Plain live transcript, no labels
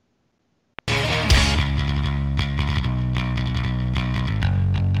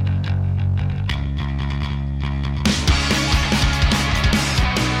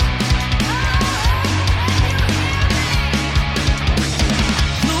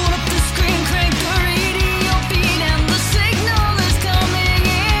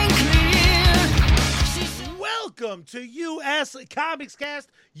Welcome to US Comics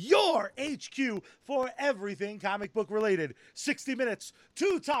Cast, your HQ for everything comic book related. 60 minutes,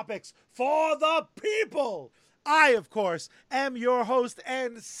 2 topics for the people. I, of course, am your host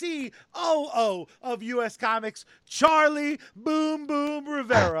and COO of US Comics, Charlie Boom Boom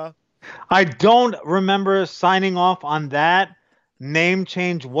Rivera. I don't remember signing off on that name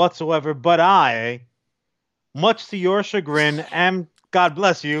change whatsoever, but I, much to your chagrin, am, God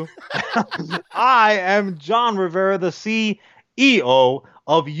bless you, I am John Rivera, the CEO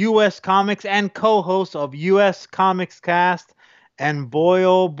of US Comics and co host of US Comics Cast. And boy,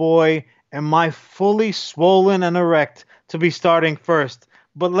 oh boy, am I fully swollen and erect to be starting first.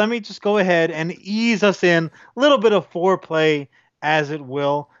 But let me just go ahead and ease us in a little bit of foreplay, as it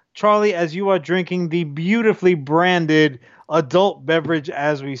will. Charlie, as you are drinking the beautifully branded adult beverage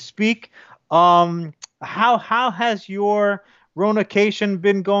as we speak, how has your Ronication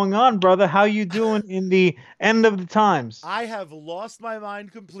been going on, brother? How you doing in the end of the times? I have lost my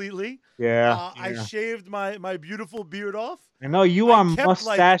mind completely. Yeah, I yeah. shaved my beautiful beard off. I know you I are kept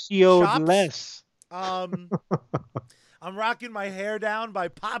like mustachioed chops. less. Um, I'm rocking my hair down by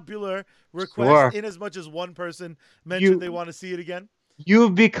popular request, Sure. in as much as one person mentioned they You want to see it again.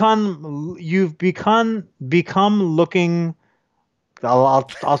 you've become looking. I'll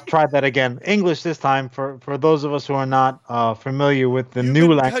try that again. English this time for those of us who are not familiar with the You've new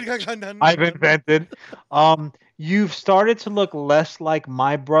been language I've invented. You've started to look less like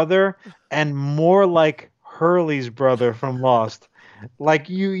my brother and more like Hurley's brother from Lost. Like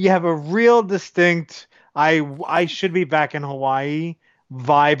you have a real distinct I should be back in Hawaii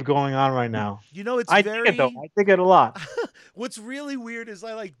vibe going on right now. it's I dig it though. very. I dig it a lot. What's really weird is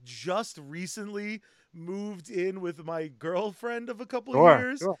I like just recently moved in with my girlfriend of a couple Sure,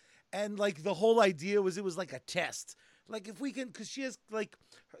 years, sure. and like the whole idea was it was like a test. Like if we can, because she has like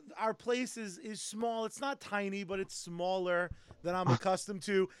our place is small. It's not tiny, but it's smaller than I'm accustomed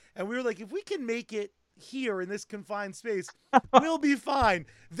to. And we were like, if we can make it here in this confined space, we'll be fine.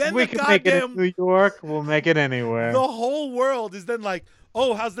 If Then we the can make it in goddamn New York, we'll make it anywhere. the whole world is then like,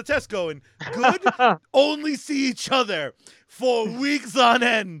 oh, how's the test going? Good. Only see each other for weeks on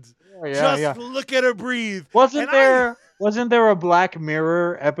end. Yeah, yeah. Just look at her breathe. And Wasn't I there wasn't there a Black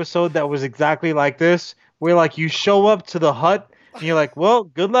Mirror episode that was exactly like this, where like you show up to the hut and you're like, "Well,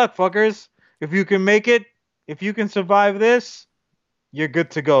 good luck, fuckers. If you can make it, if you can survive this, you're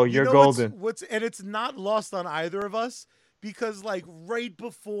good to go. You You're know what's golden." what's and it's not lost on either of us because like right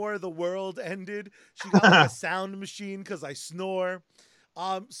before the world ended, she got like a sound machine cuz I snore.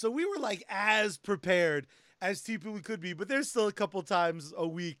 So we were like as prepared as people we could be, but there's still a couple times a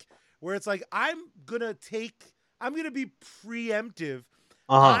week where it's like I'm going to be preemptive.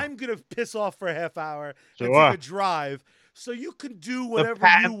 Uh-huh. I'm going to piss off for a half hour and take a Sure. drive so you can do The whatever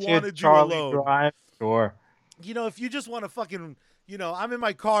you want to patented do Charlie alone. Drive. Sure. If you just want to fucking, I'm in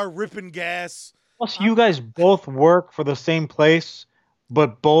my car ripping gas. Plus, you I'm guys both work for the same place,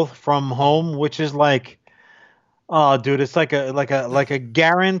 but both from home, which is like, oh, dude, it's like a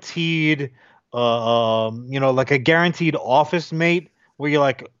guaranteed, like a guaranteed office mate where you're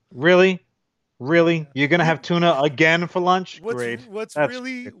like, really, really, you're gonna you have tuna again for lunch? what's Great, what's that's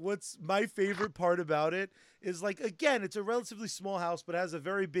really great. what's my favorite part about it is like again, it's a relatively small house but has a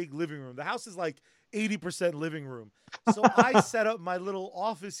very big living room. The house is like 80% living room. So I set up my little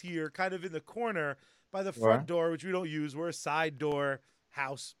office here kind of in the corner by the front Sure. door, which we don't use. We're a side door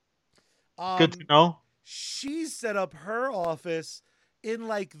house. Good to Um know. she set up her office in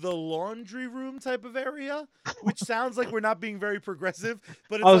like the laundry room type of area, which sounds like we're not being very progressive,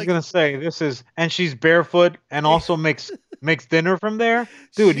 but I it's was like gonna say this is, and she's barefoot and also makes dinner from there,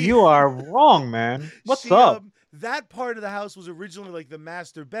 dude. she You are wrong, man. What's she up? that part of the house was originally like the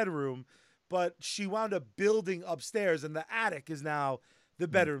master bedroom, but she wound up building upstairs and the attic is now the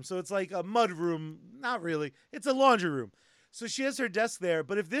bedroom. So it's like a mud room, not really. It's a laundry room. So she has her desk there,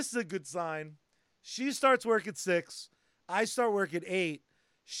 but if this is a good sign, she starts work at 6, I start work at 8.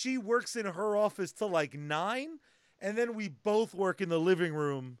 She works in her office till like 9, and then we both work in the living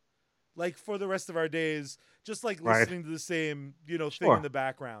room like for the rest of our days, just like Right. listening to the same, thing in Sure. the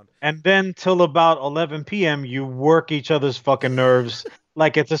background. And then till about 11 p.m., you work each other's fucking nerves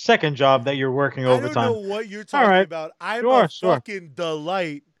like it's a second job that you're working I don't know overtime. what you're All talking right. about. I'm a Sure, sure. fucking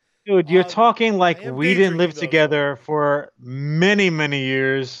delight. Dude, you're talking I like am we day didn't live drinking though, so together for many, many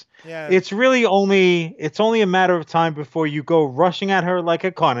years. yeah. It's only a matter of time before you go rushing at her like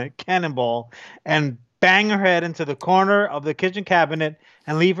a cannonball and bang her head into the corner of the kitchen cabinet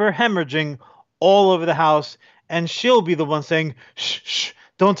and leave her hemorrhaging all over the house. And she'll be the one saying, "Shh, shh,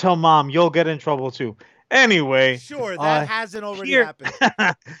 don't tell mom. You'll get in trouble too." Anyway, Sure, that uh, hasn't already here,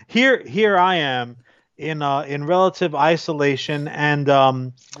 happened. here I am in relative isolation, and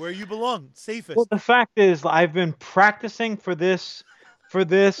Where you belong, well, safest. the fact is, I've been practicing for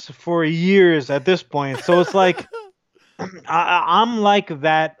years at this point. So it's like I'm like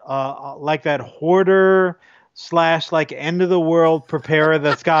that hoarder slash like end of the world preparer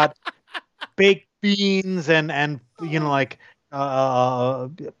that's got baked beans and like uh,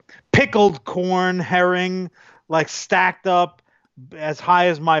 pickled corn, herring, like stacked up as high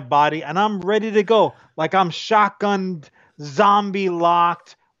as my body, and I'm ready to go. Like I'm shotgunned, zombie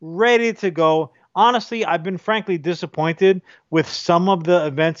locked, ready to go. Honestly, I've been frankly disappointed with some of the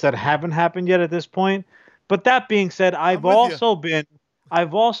events that haven't happened yet at this point. But that being said, I'm with you.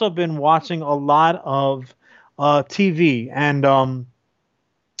 I've also been watching a lot of TV, and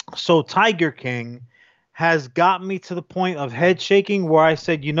so Tiger King has got me to the point of head shaking where I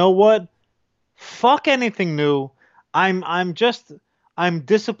said, you know what? Fuck anything new. I'm just I'm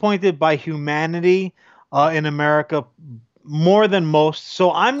disappointed by humanity in America more than most.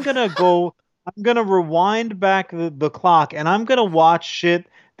 So I'm gonna rewind back the clock and I'm gonna watch shit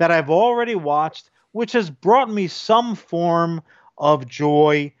that I've already watched, which has brought me some form of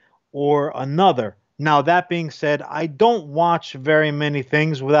joy or another. Now that being said, I don't watch very many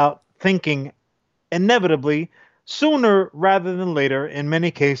things without thinking inevitably sooner rather than later in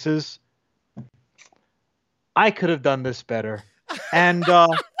many cases I could have done this better. And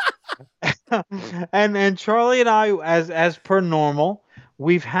and Charlie and I, as per normal,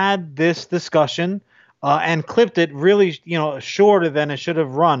 we've had this discussion and clipped it really, shorter than it should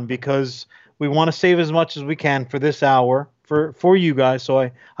have run because we want to save as much as we can for this hour for you guys. So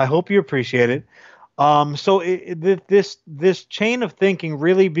I hope you appreciate it. So this chain of thinking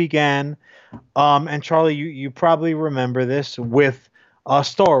really began, and Charlie, you probably remember this with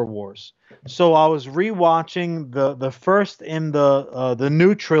Star Wars. So I was rewatching the first in the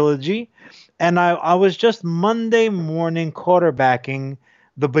new trilogy, and I was just Monday morning quarterbacking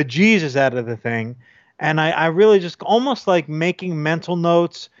the bejesus out of the thing, and I really just almost like making mental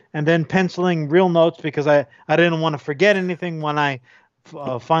notes and then penciling real notes because I didn't want to forget anything when I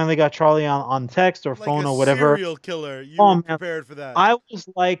finally got Charlie on text or Like phone a or whatever. serial killer, you were Oh man, prepared for that. I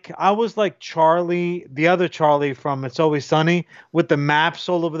was like Charlie, the other Charlie from It's Always Sunny, with the maps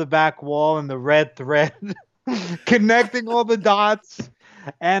all over the back wall and the red thread connecting all the dots.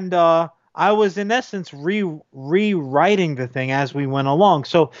 And I was in essence rewriting the thing as we went along.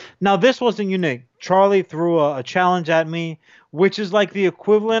 So now this wasn't unique. Charlie threw a challenge at me, which is like the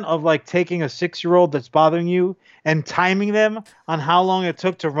equivalent of like taking a 6-year-old that's bothering you and timing them on how long it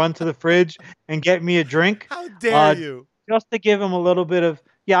took to run to the fridge and get me a drink. How dare Uh, you? just to give him a little bit of,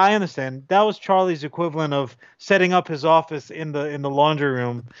 yeah, I understand. That was Charlie's equivalent of setting up his office in the laundry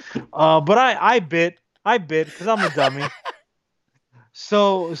room. But I bit because I'm a dummy.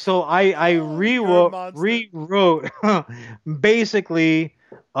 So I You're a monster. rewrote basically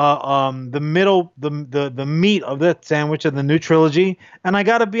the meat of that sandwich of the new trilogy, and I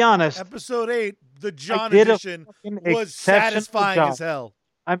gotta be honest, Episode 8, the I John did a edition, fucking was exceptional satisfying job. as hell.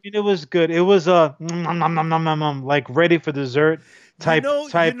 I mean, it was good. It was a nom, nom, nom, nom, nom, nom, like ready for dessert type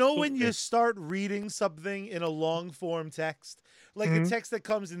When you story. start reading something in a long form text, like a Hmm. text that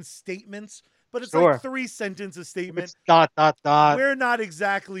comes in statements, but it's like Sure. 3 sentences statement. It's dot dot dot. We're not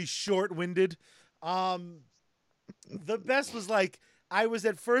exactly short winded. Um, the best was like I was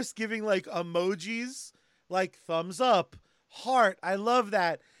at first giving like emojis, like thumbs up, heart. I love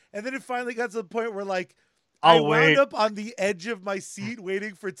that. And then it finally got to the point where like I Oh wound wait. up on the edge of my seat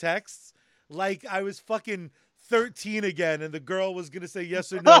waiting for texts, like I was fucking 13 again and the girl was going to say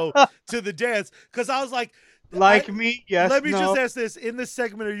yes or no to the dance cuz I was like I Like me? Yes. let me just No. ask this in this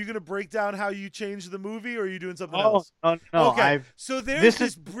segment, are you going to break down how you changed the movie or are you doing something Oh else? no, no, no. Okay. I've So there's This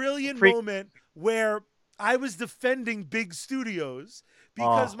is this brilliant freak. moment where I was defending big studios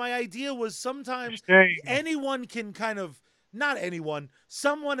because Oh, my idea was sometimes there you go. anyone can kind of, not anyone,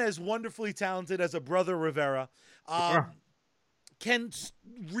 someone as wonderfully talented as a Brother Rivera Sure. um, can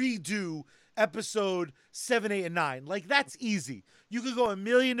redo episode 7, 8, and 9. Like that's easy. You could go a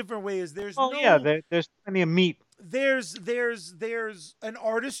million different ways. Oh yeah, there's plenty of meat. There's an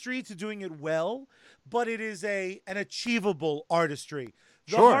artistry to doing it well, but it is an achievable artistry.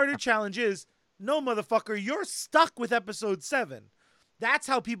 The Sure. harder challenge is no motherfucker, you're stuck with episode 7. That's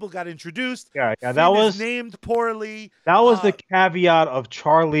how people got introduced. Yeah, yeah. Finn is named poorly. That was the caveat of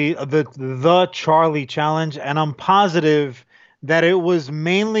Charlie, the Charlie challenge, and I'm positive that it was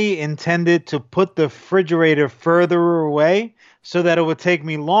mainly intended to put the refrigerator further away so that it would take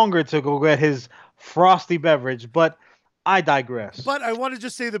me longer to go get his frosty beverage. But I digress. But I want to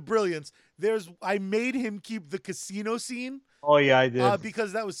just say the brilliance. I made him keep the casino scene Oh yeah, I did.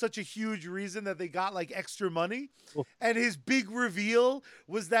 because that was such a huge reason that they got like extra money. Oof. And his big reveal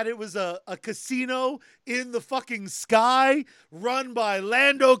was that it was a casino in the fucking sky run by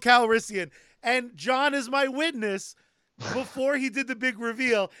Lando Calrissian. And John is my witness. Before he did the big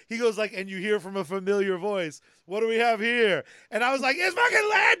reveal, he goes like, and you hear from a familiar voice, what do we have here? And I was like, it's fucking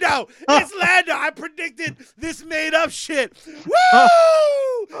Lando! It's Lando! I predicted this made up shit.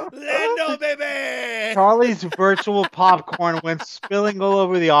 Woo! Lando, baby! Charlie's virtual popcorn went spilling all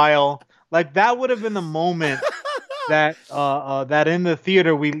over the aisle. Like that would have been the moment that that in the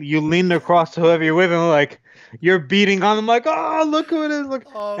theater we you leaned across to whoever you're with and like you're beating on them like, oh look who it is. Look.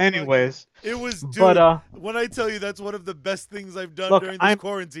 Oh my God. Anyways, It was, but dude, when I tell you that's one of the best things I've done look, during this I'm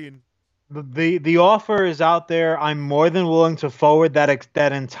quarantine. the offer is out there. I'm more than willing to forward that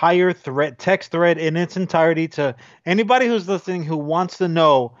entire thread text thread in its entirety to anybody who's listening who wants to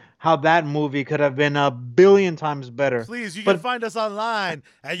know how that movie could have been a billion times better. Please, you can But find us online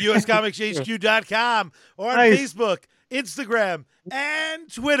at uscomicshq.com or on nice. Facebook, Instagram,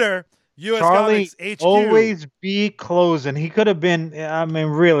 and Twitter, US Charlie Comics HQ. always be closing. He could have been. I mean,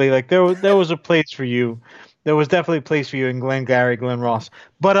 really, like there was a place for you. There was definitely a place for you in Glengarry, Glen Ross.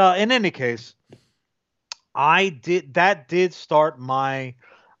 But in any case, I did that did start my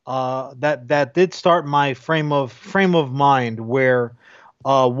that did start my frame of mind where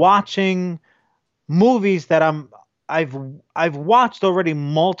watching movies that I've I've watched already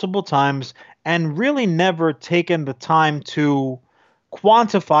multiple times and really never taken the time to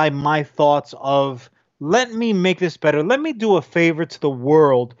quantify my thoughts of let me make this better. Let me do a favor to the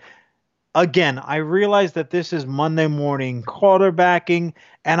world. Again, I realize that this is Monday morning quarterbacking,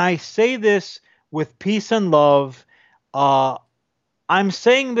 and I say this with peace and love. Uh, I'm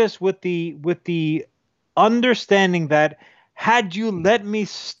saying this with the understanding that had you let me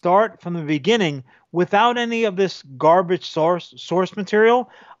start from the beginning without any of this garbage source material,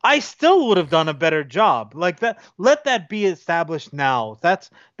 I still would have done a better job. Like that, let that be established now. That's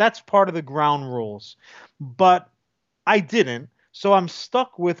part of the ground rules. But I didn't, so I'm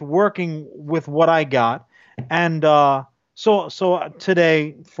stuck with working with what I got. And so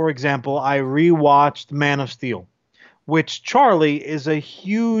today, for example, I rewatched Man of Steel, which Charlie is a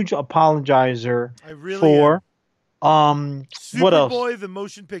huge apologizer I really for. am. What else? Superboy, the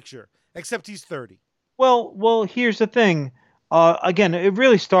motion picture, except he's 30. Well, here's the thing. Again, it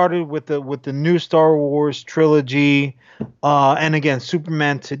really started with the new Star Wars trilogy, and again,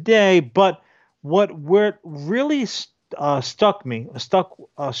 Superman today. But what really struck me,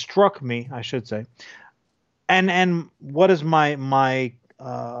 I should say, and what is my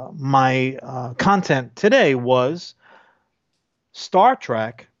content today was Star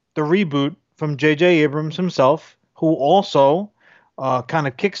Trek, the reboot from J.J. Abrams himself, who also kind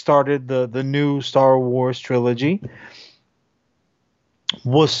of kickstarted the new Star Wars trilogy,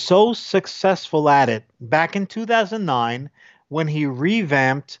 was so successful at it back in 2009 when he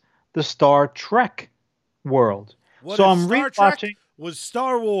revamped the Star Trek world. What So if I'm Star Trek rewatching. was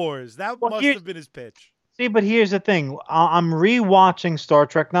Star Wars? That Well, must here's have been his pitch. see, but here's the thing. I'm rewatching Star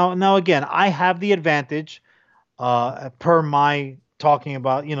Trek now. Now again, I have the advantage per my talking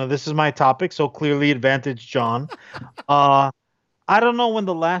about, this is my topic, so clearly advantage John. Uh, I don't know when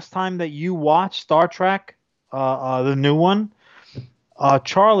the last time that you watched Star Trek, the new one,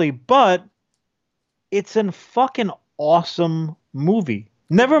 Charlie, but it's a fucking awesome movie.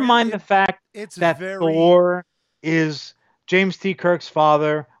 It Never re- mind it the fact it's that very. Thor is James T. Kirk's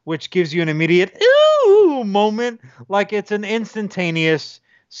father, which gives you an immediate ooh moment, like it's an instantaneous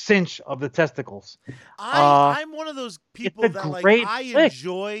cinch of the testicles. Uh, I'm one of those it's people a that like great I flick.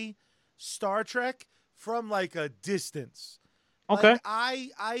 enjoy Star Trek from like a distance. Like Okay.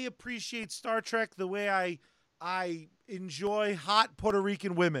 I appreciate Star Trek the way I enjoy hot Puerto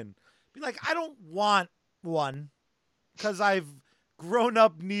Rican women. Be like I don't want one cuz I've grown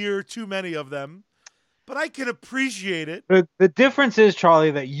up near too many of them, but I can appreciate it. The difference is,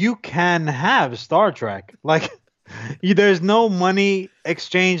 Charlie, that you can have Star Trek. Like, there's no money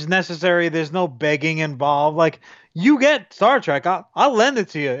exchange necessary. There's no begging involved. Like, you get Star Trek. I'll lend it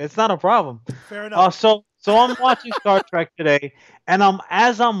to you. It's not a problem. Fair enough. So I'm watching Star Trek today, and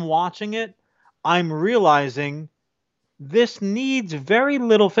as I'm watching it, I'm realizing this needs very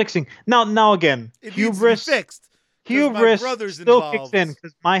little fixing. Now again, It needs to be hubris fixed cuz my hubris brother's still kicks in involved.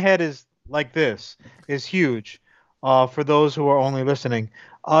 because my head is like this, is huge. For those who are only listening,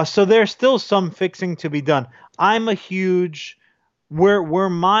 so there's still some fixing to be done. I'm a huge where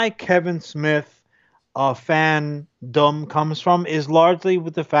my Kevin Smith fandom comes from is largely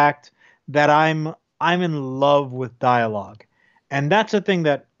with the fact that I'm in love with dialogue, and that's a thing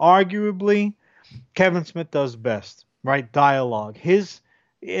that arguably Kevin Smith does best. right? Dialogue. His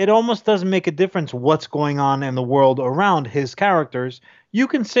it almost doesn't make a difference what's going on in the world around his characters. You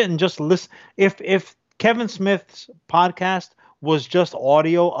can sit and just listen. If Kevin Smith's podcast was just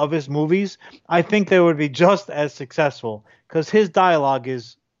audio of his movies, I think they would be just as successful because his dialogue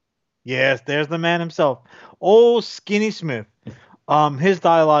is yes, there's the man himself. Oh, Skinny Smith. His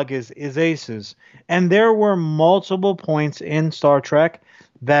dialogue is aces, and there were multiple points in Star Trek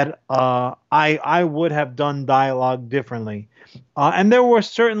that I would have done dialogue differently, and there were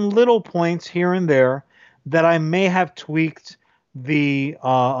certain little points here and there that I may have tweaked the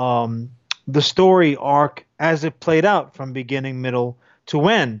uh, um, the story arc as it played out from beginning, middle to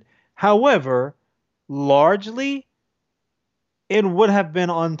end. However, largely it would have been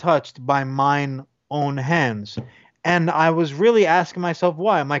untouched by mine own hands. And I was really asking myself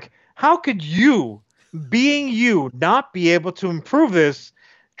why. I'm like, how could you, being you, not be able to improve this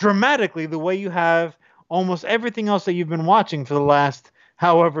dramatically the way you have almost everything else that you've been watching for the last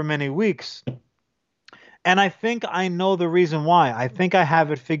however many weeks? And I think I know the reason why. I think I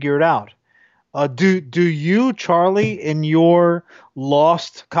have it figured out. Do you, Charlie, in your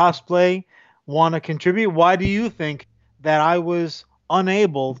Lost cosplay, want to contribute? Why do you think that I was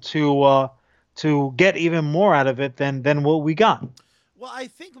unable to get even more out of it than what we got? Well, I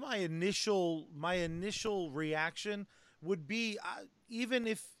think my initial reaction would be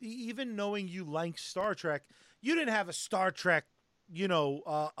even knowing you like Star Trek, you didn't have a Star Trek, you know.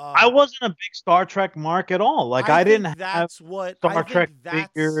 I wasn't a big Star Trek mark at all. Like I I think didn't have that's what I Star think Trek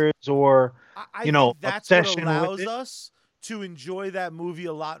that's figures or I think that's what obsession with allows it. us to enjoy that movie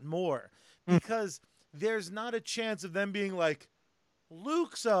a lot more Mm, because there's not a chance of them being like,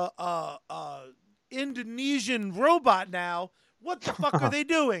 Luke's a Indonesian robot now. What the fuck are they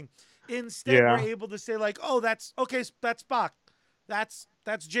doing? Instead, we're yeah. able to say like, oh, that's okay. That's Spock.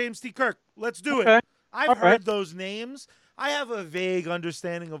 That's James T. Kirk. Let's do it. Okay. I've All right. heard those names. I have a vague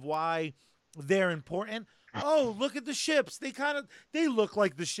understanding of why they're important. Oh, look at the ships. They look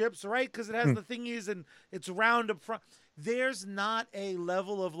like the ships, right? Because it has Mm, the thingies and it's round up front. There's not a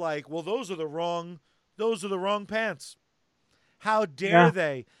level of like, well, those are the wrong pants. How dare yeah.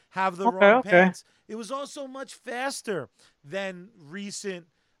 they have the Okay. wrong Okay. pants? It was also much faster than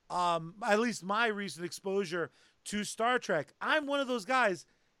at least my recent exposure to Star Trek. I'm one of those guys.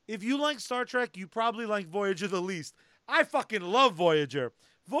 If you like Star Trek, you probably like Voyager the least. I fucking love Voyager.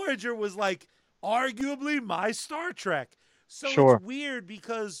 Voyager was like arguably my Star Trek. So it's Sure. weird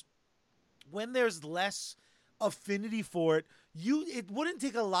because when there's less affinity for it, it wouldn't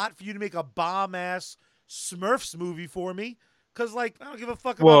take a lot for you to make a bomb ass Smurfs movie for me. Cause like I don't give a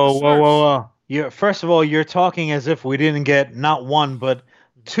fuck about the Whoa, whoa, whoa, Smurfs. whoa. You first of all, you're talking as if we didn't get not one but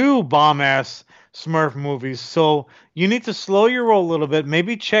two bomb ass Smurf movies. So you need to slow your roll a little bit.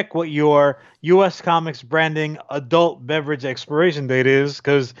 Maybe check what your US Comics branding adult beverage expiration date is,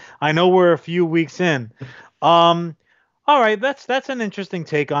 because I know we're a few weeks in. Um all right, that's an interesting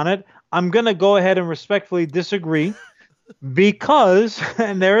take on it. I'm gonna go ahead and respectfully disagree because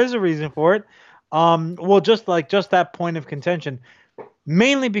and there is a reason for it. Well, just that point of contention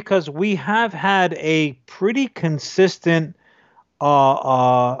mainly because we have had a pretty consistent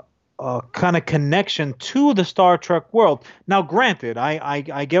kind of connection to the Star Trek world. Now, granted, I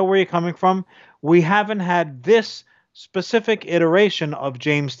get where you're coming from. We haven't had this specific iteration of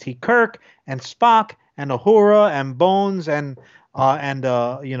James T. Kirk and Spock and Uhura and Bones and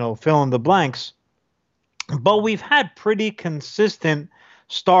fill in the blanks, but we've had pretty consistent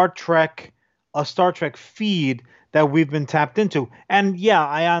Star Trek a Star Trek feed that we've been tapped into. And yeah,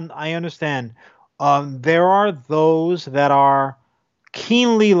 I understand. There are those that are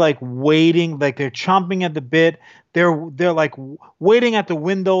keenly like waiting, like they're chomping at the bit. They're like waiting at the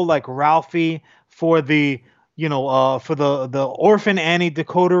window, like Ralphie for the Orphan Annie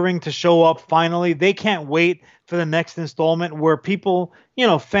decoder ring to show up finally. They can't wait for the next installment where people,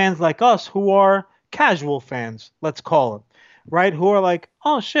 fans like us who are casual fans, let's call it, right? Who are like,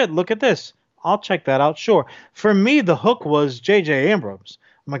 oh shit, look at this. I'll check that out. Sure. For me, the hook was J.J. Abrams.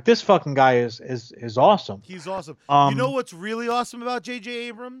 I'm like, this fucking guy is awesome. He's awesome. You know Um, what's really awesome about J.J.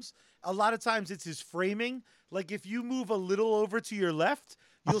 Abrams? A lot of times it's his framing. Like if you move a little over to your left,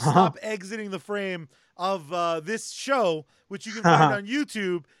 you'll stop exiting the frame of this show, which you can find on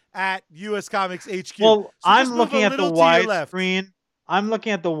YouTube at US Comics HQ. well, So just move a little to your left. I'm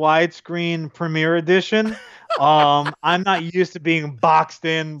looking at the widescreen premiere edition. I'm not used to being boxed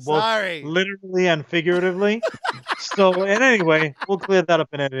in both Sorry. literally and figuratively. So, and anyway, we'll clear that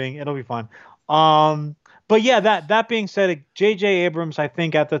up in editing. It'll be fine. Um, but yeah, that being said, J.J. Abrams, I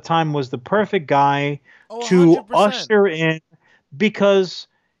think at the time was the perfect guy Oh, to 100%. usher in because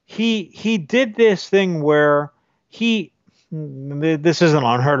he did this thing where he this isn't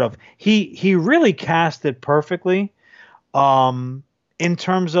unheard of. He really cast it perfectly. Um, in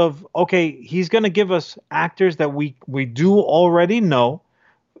terms of, okay, he's going to give us actors that we do already know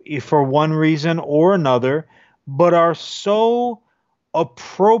for one reason or another, but are so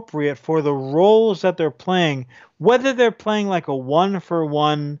appropriate for the roles that they're playing, whether they're playing like a one for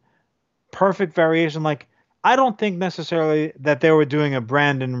one perfect variation. Like, I don't think necessarily that they were doing a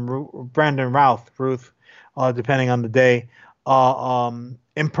Brandon Routh, Ruth, depending on the day, Act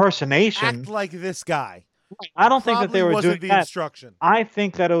impersonation. like this guy. I don't think that Probably they were doing wasn't the that. instruction. I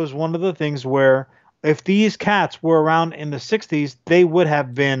think that it was one of the things where if these cats were around in the 60s, they would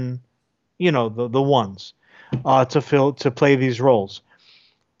have been, the ones to play these roles.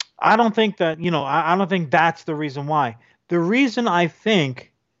 I don't think that, I don't think that's the reason why. The reason I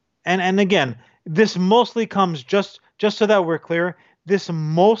think, and again, this mostly comes, just so that we're clear, this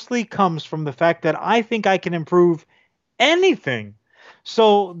mostly comes from the fact that I think I can improve anything.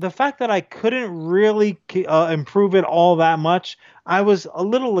 So the fact that I couldn't really improve it all that much, I was a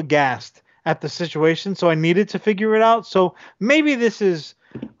little aghast at the situation. So I needed to figure it out. So maybe this is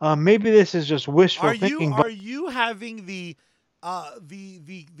just Are wishful you thinking. But are you having the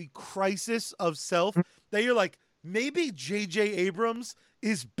crisis of self that you're like, maybe J.J. Abrams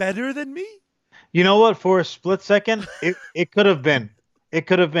is better than me? you know what? For a split second, it could have been. It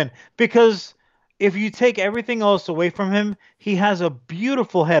could have been. Because if you take everything else away from him, he has a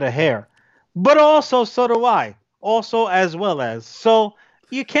beautiful head of hair. But also, so do I. Also, as well as. So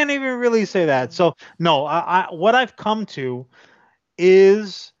you can't even really say that. So no, what I've come to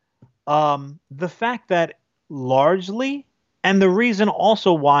is the fact that largely, and the reason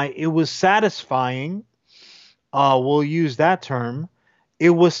also why it was satisfying, we'll use that term, it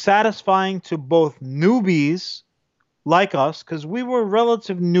was satisfying to both newbies like us, because we were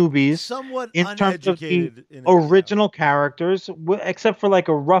relative newbies Somewhat in terms of the uneducated in it, yeah. original characters, except for like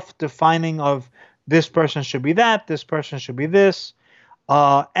a rough defining of this person should be that, this person should be this,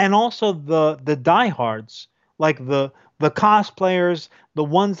 and also the diehards, like the cosplayers, the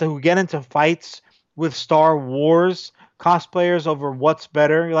ones who get into fights with Star Wars cosplayers over what's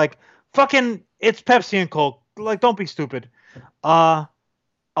better. You're like, fucking, it's Pepsi and Coke. Like, don't be stupid. Uh,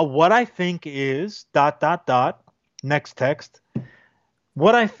 what I think is dot dot dot. Next text.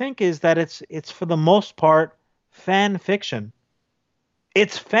 What I think is that it's for the most part fan fiction.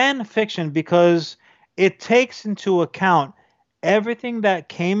 It's fan fiction because it takes into account everything that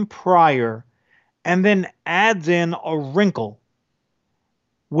came prior and then adds in a wrinkle,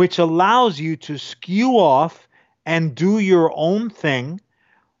 which allows you to skew off and do your own thing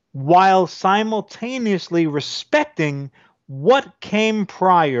while simultaneously respecting what came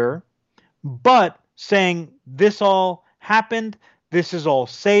prior, but saying this all happened, this is all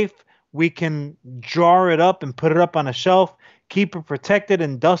safe, we can jar it up and put it up on a shelf, keep it protected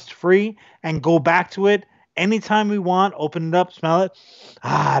and dust free, and go back to it anytime we want, open it up, smell it.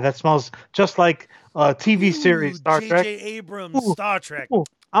 Ah, that smells just like a TV series, Ooh, Star J.J. Trek. Abrams, Ooh, Star Trek. ooh,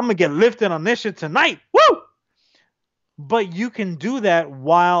 I'm gonna get lifted on this shit tonight. Woo! But you can do that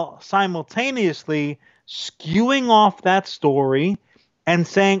while simultaneously skewing off that story and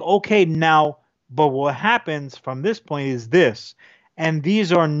saying, okay, now, but what happens from this point is this. And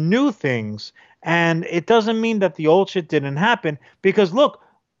these are new things. And it doesn't mean that the old shit didn't happen because look,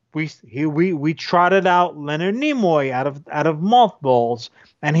 we trotted out Leonard Nimoy out of mothballs,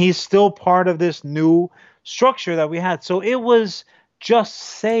 and he's still part of this new structure that we had. So it was just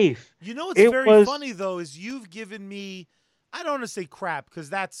safe. You know what's It very was funny though is you've given me, I don't want to say crap because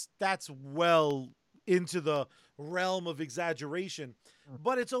that's well into the realm of exaggeration,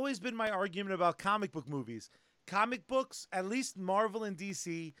 but it's always been my argument about comic book movies. Comic books, at least Marvel and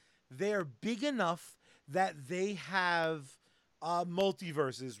DC, they're big enough that they have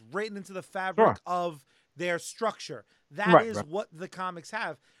multiverses written into the fabric sure. of their structure. That Right, is right. what the comics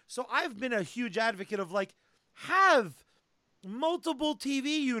have. So I've been a huge advocate of like, have multiple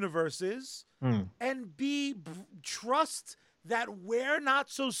TV universes Mm. and trust that we're not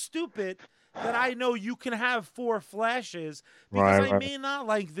so stupid that I know you can have four flashes because Right, I right. may not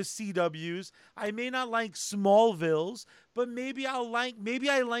like the CWs, I may not like Smallvilles, but maybe I like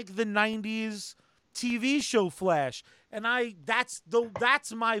the 90s TV show Flash, and that's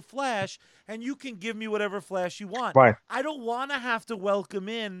my Flash, and you can give me whatever Flash you want. Right. I don't want to have to welcome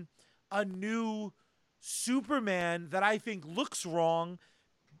in a new Superman that I think looks wrong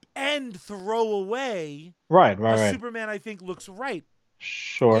and throw away Right, right, a right. Superman I think looks right.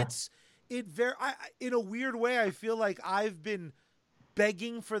 Sure. It's it very in a weird way I feel like I've been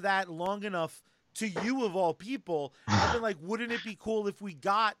begging for that long enough to you of all people. I've been like, wouldn't it be cool if we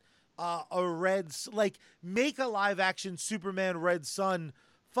got like make a live action Superman Red Sun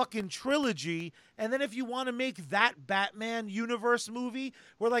fucking trilogy, and then if you want to make that Batman universe movie,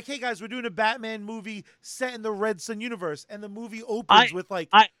 we're like, hey guys, we're doing a Batman movie set in the Red Sun universe, and the movie I opens with like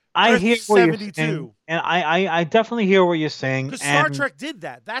I Earth hear what you're saying, 72. and I definitely hear what you're saying, Because Star and Trek did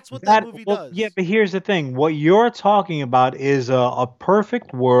that. That's what that that movie well, yeah, does. but here's the thing: what you're talking about is a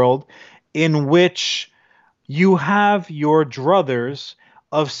perfect world in which you have your druthers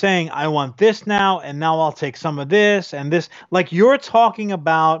of saying, I want this now, and now I'll take some of this and this. Like you're talking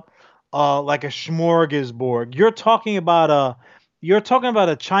about like a smorgasbord. You're talking about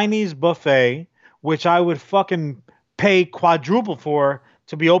a Chinese buffet, which I would fucking pay quadruple for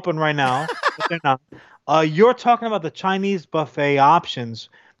to be open right now, but they're not. You're talking about the Chinese buffet options,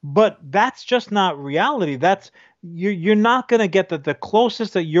 but that's just not reality. That's you're not gonna get the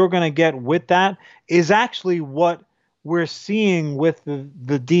closest that you're gonna get with that is actually what we're seeing with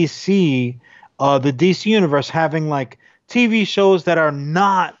the DC universe having like TV shows that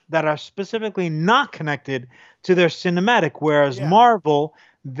are specifically not connected to their cinematic, whereas Yeah. Marvel,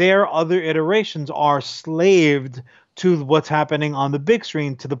 their other iterations are slaved to what's happening on the big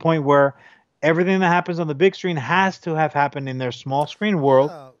screen to the point where everything that happens on the big screen has to have happened in their small screen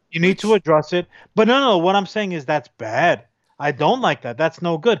world. Yeah. You need to Which, address it. But no, what I'm saying is that's bad. I don't like that. That's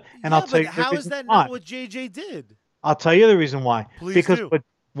no good. And I'll yeah, tell but you the how is reason that why. not what JJ did? I'll tell you the reason why. Please Because do.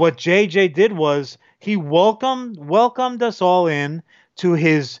 what JJ did was he welcomed us all in to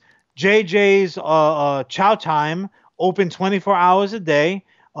his JJ's chow time, open 24 hours a day,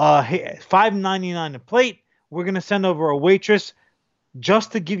 $5.99 a plate. We're gonna send over a waitress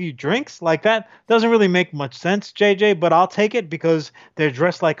just to give you drinks like that doesn't really make much sense, JJ. But I'll take it because they're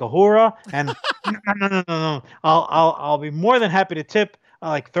dressed like a hora, and no. I'll be more than happy to tip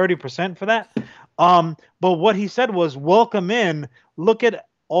like 30% for that. But what he said was, welcome in. Look at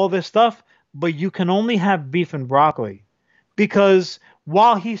all this stuff, but you can only have beef and broccoli because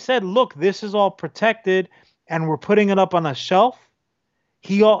while he said, look, this is all protected and we're putting it up on a shelf,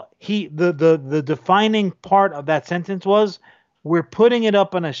 he the defining part of that sentence was we're putting it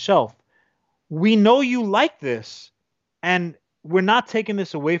up on a shelf. We know you like this and we're not taking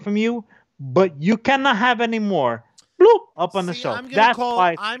this away from you, but you cannot have any more. Bloop, up on the See, shelf. That's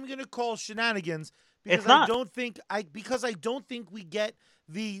why I'm gonna call shenanigans it's because not. I don't think we get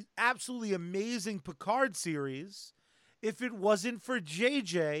the absolutely amazing Picard series if it wasn't for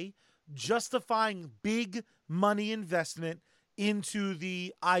JJ justifying big money investment into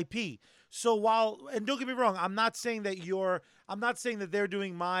the IP. So while, and don't get me wrong, I'm not saying that they're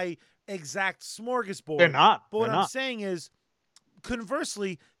doing my exact They're smorgasbord, not. but They're what I'm not. saying is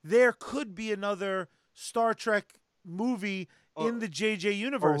conversely, there could be another Star Trek movie in O- the JJ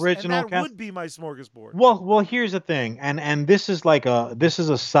universe, and Original that cast. would be my smorgasbord. Well, here's the thing, and this is like this is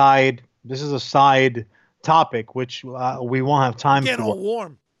a side topic which we won't have I'm time getting for. all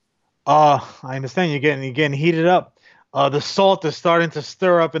warm. I understand you're getting heated up. The salt is starting to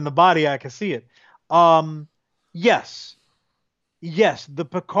stir up in the body. I can see it. Um, yes, yes, the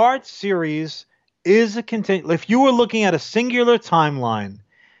Picard series is a continu. If you were looking at a singular timeline,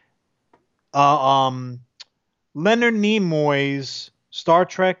 uh, um, Leonard Nimoy's Star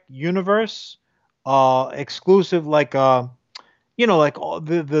Trek universe, exclusive like like all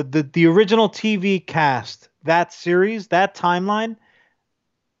the original TV cast, that series, that timeline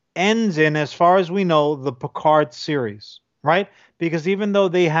ends in, as far as we know, the Picard series, right? Because even though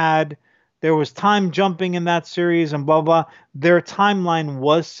there was time jumping in that series and blah blah, their timeline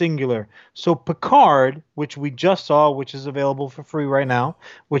was singular. So Picard, which we just saw, which is available for free right now,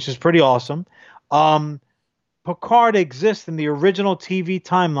 which is pretty awesome. Um, Picard exists in the original TV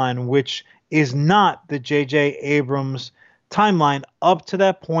timeline, which is not the J.J. Abrams timeline up to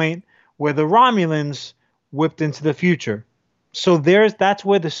that point where the Romulans whipped into the future. So that's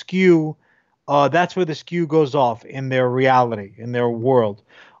where the skew goes off in their reality, in their world.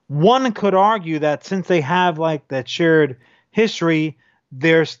 One could argue that since they have like that shared history,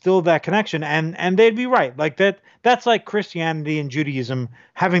 there's still that connection, and they'd be right. Like that's like Christianity and Judaism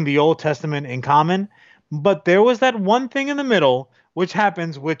having the Old Testament in common. But there was that one thing in the middle which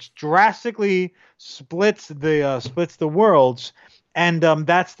happens, which drastically splits the worlds, and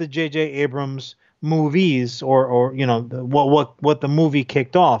that's the J.J. Abrams movies, or what the movie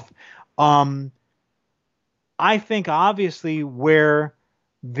kicked off. Um, I think obviously where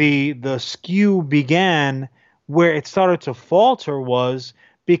the skew began, where it started to falter, was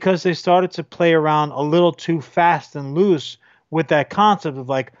because they started to play around a little too fast and loose with that concept of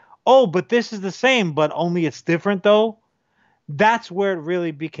like, oh, but this is the same, but only it's different though. That's where it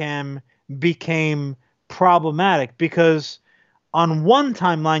really became problematic because On one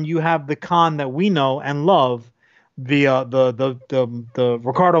timeline, you have the Khan that we know and love, the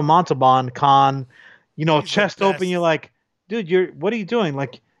Ricardo Montalban Khan, He's the chest open. You're best. like, dude, what are you doing?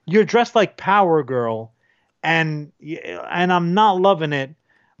 Like, you're dressed like Power Girl, and I'm not loving it.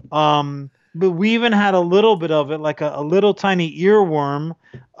 But we even had a little bit of it, like a little tiny earworm.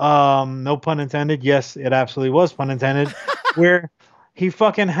 No pun intended. Yes, it absolutely was pun intended. Where he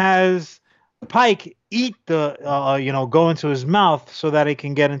fucking has Pike eat go into his mouth so that it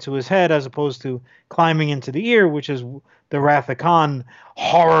can get into his head, as opposed to climbing into the ear, which is the Wrath of Khan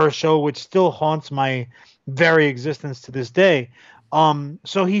horror show, which still haunts my very existence to this day.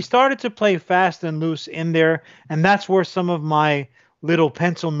 So he started to play fast and loose in there, and that's where some of my little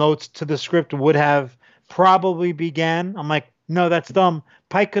pencil notes to the script would have probably began. I'm like, no, that's dumb.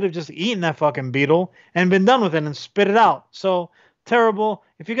 Pike could have just eaten that fucking beetle and been done with it and spit it out. So terrible.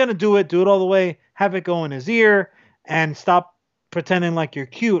 If you're gonna do it all the way. Have it go in his ear and stop pretending like you're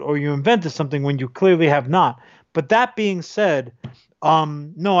cute or you invented something when you clearly have not. But that being said,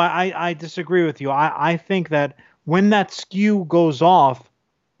 no, I disagree with you. I think that when that skew goes off,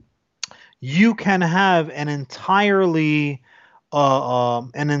 you can have an entirely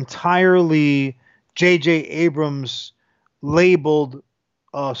J.J. Abrams labeled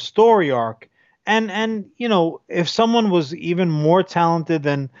story arc. And if someone was even more talented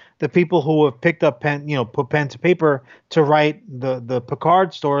than the people who have picked up pen, put pen to paper to write the Picard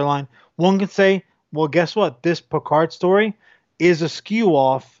storyline, one could say, well, guess what? This Picard story is a skew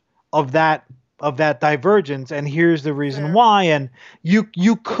off of that divergence, and here's the reason Fair. why. And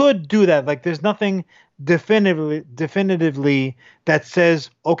you could do that. Like, there's nothing definitively that says,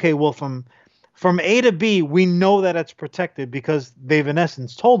 okay, well, from A to B, we know that it's protected because they've in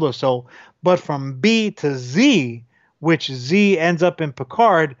essence told us so. But from B to Z, which Z ends up in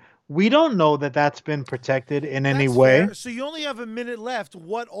Picard, we don't know that that's been protected in any That's way. fair. So you only have a minute left.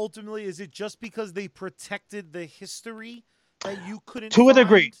 What ultimately is it? Just because they protected the history that you couldn't To a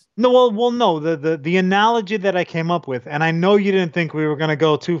degree. find? No, well, no. The analogy that I came up with, and I know you didn't think we were going to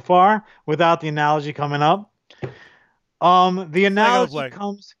go too far without the analogy coming up. The Flag on the analogy play.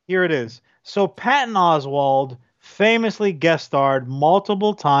 comes here. It is. So Patton Oswald famously guest starred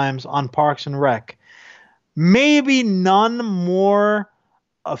multiple times on Parks and Rec. Maybe none more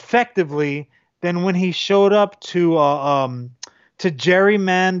effectively than when he showed up to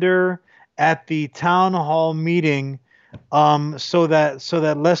gerrymander at the town hall meeting, so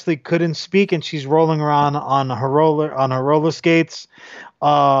that Leslie couldn't speak and she's rolling around on her roller skates,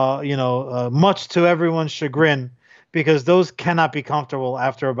 much to everyone's chagrin, because those cannot be comfortable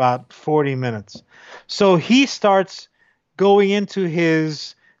after about 40 minutes. So he starts going into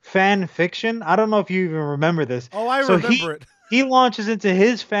his fan fiction. I don't know if you even remember this. Oh, I So remember it. he launches into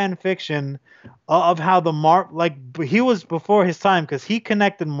his fan fiction of how he was before his time, because he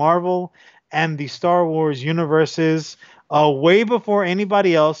connected Marvel and the Star Wars universes way before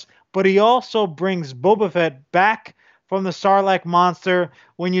anybody else. But he also brings Boba Fett back from the Sarlacc monster.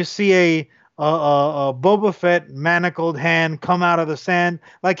 When you see a Boba Fett manacled hand come out of the sand,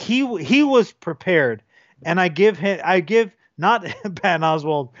 like he was prepared, and I give not Patton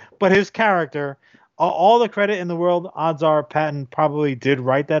Oswalt, but his character all the credit in the world. Odds are Patton probably did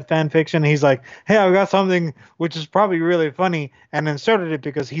write that fan fiction. He's like, hey, I've got something which is probably really funny, and inserted it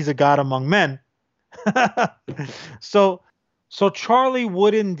because he's a god among men. so so Charlie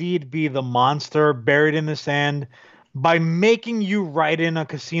would indeed be the monster buried in the sand by making you write in a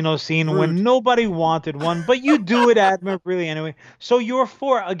casino scene Rude. when nobody wanted one, but you do it admirably anyway. So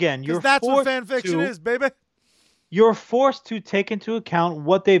Because that's what fan fiction to is, baby. you're forced to take into account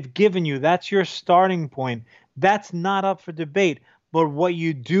what they've given you. That's your starting point. That's not up for debate. But what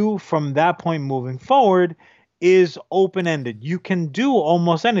you do from that point moving forward is open ended. You can do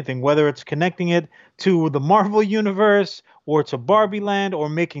almost anything, whether it's connecting it to the Marvel Universe or to Barbie Land or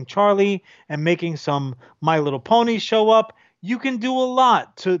making Charlie and making some My Little Pony show up. You can do a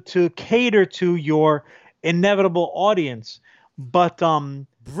lot to cater to your inevitable audience. But that's,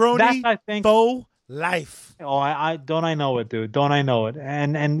 Brony I think, faux life. oh, I don't, I know it, dude. Don't I know it?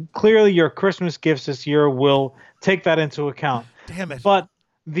 And clearly your Christmas gifts this year will take that into account. Damn it. But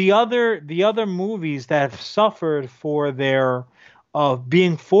the other movies that have suffered for their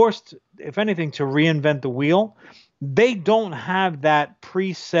being forced, if anything, to reinvent the wheel, they don't have that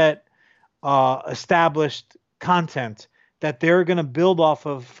preset established content that they're going to build off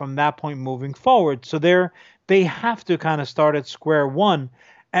of from that point moving forward. So they have to kind of start at square one.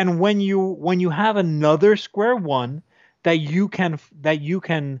 And when you have another square one that you can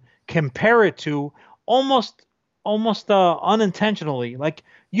compare it to, almost unintentionally, like,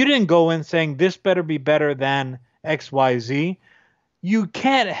 you didn't go in saying this better be better than XYZ. you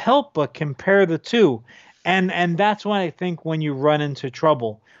can't help but compare the two. And that's when I think when you run into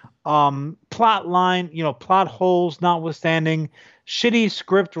trouble. Plot line, plot holes notwithstanding, shitty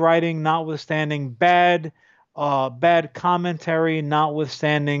script writing notwithstanding, bad commentary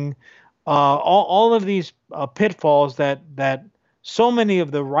notwithstanding, all of these pitfalls that so many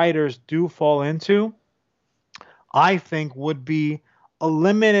of the writers do fall into, I think would be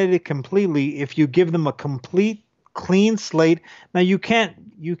eliminated completely if you give them a complete clean slate. Now you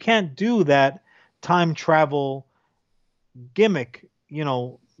can't do that time travel gimmick,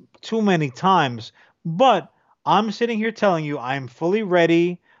 too many times. But I'm sitting here telling you I'm fully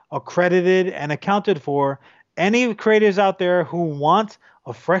ready, accredited, and accounted for. Any creators out there who want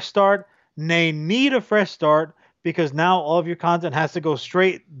a fresh start, they need a fresh start because now all of your content has to go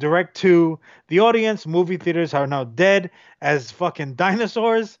straight direct to the audience. Movie theaters are now dead as fucking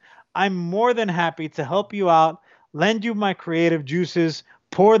dinosaurs. I'm more than happy to help you out, lend you my creative juices,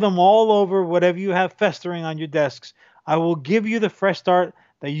 pour them all over whatever you have festering on your desks. I will give you the fresh start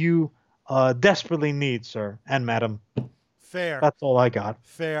that you desperately need, sir and madam. Fair. That's all I got.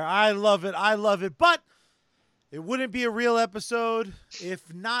 Fair. I love it. I love it. But it wouldn't be a real episode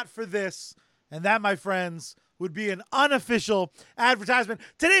if not for this. And that, my friends, would be an unofficial advertisement.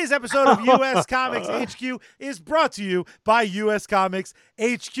 Today's episode of US Comics HQ is brought to you by US Comics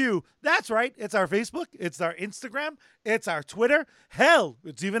HQ. That's right. It's our Facebook. It's our Instagram. It's our Twitter. Hell,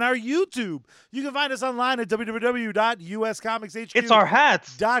 it's even our YouTube. You can find us online at www.uscomicshq.com. It's our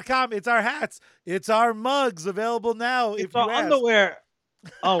hats. It's our hats. It's our mugs available now. It's if you our ask. underwear.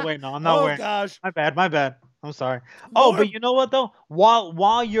 Oh wait, no, I'm not wearing. Gosh. My bad. My bad. I'm sorry. Oh, More- but you know what though?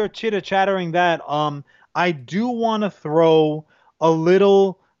 While you're chitter chattering that, I do want to throw a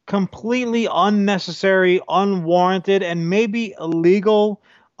little completely unnecessary, unwarranted, and maybe illegal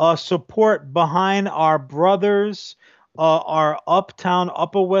support behind our brothers, our uptown,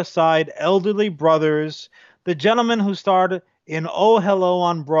 Upper West Side elderly brothers, the gentlemen who starred in Oh Hello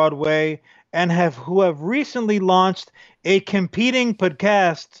on Broadway and who have recently launched a competing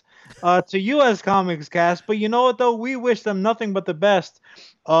podcast to U.S. Comics Cast. But you know what though? We wish them nothing but the best.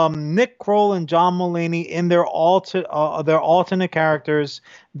 Nick Kroll and John Mulaney in their alternate characters.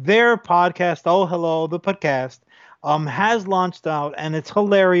 Their podcast, Oh Hello, the podcast, has launched out and it's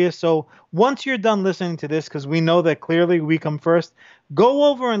hilarious. So once you're done listening to this, because we know that clearly we come first, go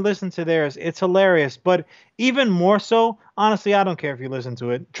over and listen to theirs. It's hilarious. But even more so, honestly, I don't care if you listen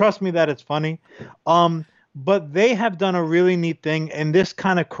to it. Trust me that it's funny. But they have done a really neat thing in this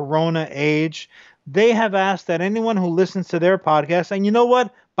kind of corona age. They have asked that anyone who listens to their podcast, and you know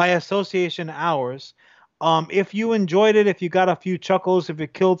what? By association, ours, if you enjoyed it, if you got a few chuckles, if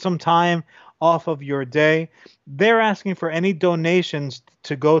it killed some time off of your day, they're asking for any donations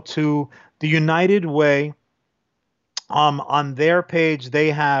to go to the United Way. On their page, they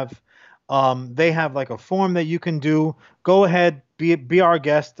have like a form that you can do. Go ahead, be our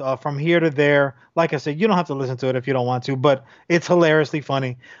guest from here to there. Like I said, you don't have to listen to it if you don't want to, but it's hilariously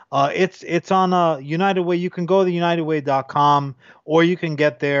funny. It's on United Way. You can go to unitedway.com or you can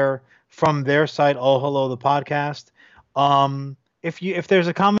get there from their site. Oh, hello, the podcast. If there's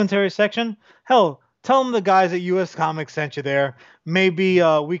a commentary section, hell, tell them the guys at US Comics sent you there. Maybe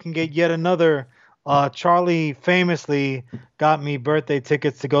we can get yet another. Charlie famously got me birthday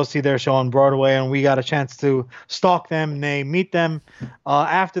tickets to go see their show on Broadway, and we got a chance to stalk them, meet them.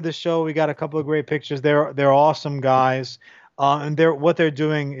 After the show, we got a couple of great pictures. They're awesome guys, and what they're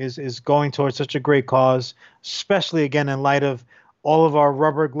doing is going towards such a great cause, especially again in light of all of our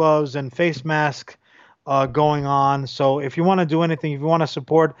rubber gloves and face mask going on. So if you want to do anything, if you want to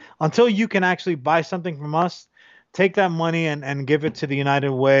support, until you can actually buy something from us, take that money and give it to the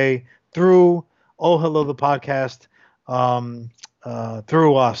United Way through Oh Hello the podcast,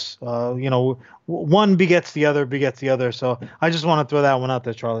 through us. One begets the other. So I just want to throw that one out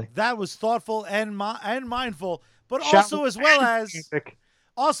there, Charlie. That was thoughtful and mindful, but Shout- also as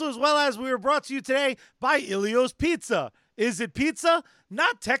well as we were brought to you today by Ilio's Pizza. Is it pizza?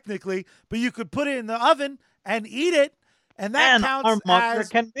 Not technically, but you could put it in the oven and eat it, and that our counts mother as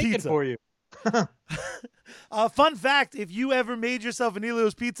can make pizza. it for you. Fun fact, if you ever made yourself an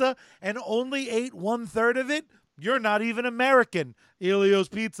Elio's Pizza and only ate 1/3 of it, you're not even American. Elio's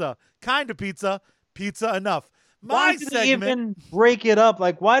Pizza. Kind of pizza. Pizza enough. Why do they even break it up?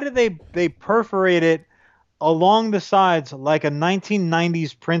 Like, why do they perforate it along the sides like a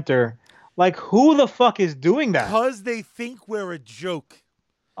 1990s printer? Like, who the fuck is doing that? Because they think we're a joke.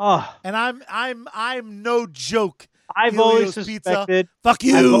 Oh, And I'm no joke. I've always suspected. Fuck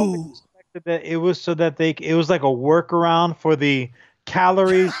I've always you. suspected that it was so that it was like a workaround for the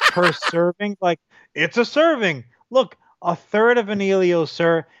calories per serving. Like, it's a serving. Look, A third of an Elio,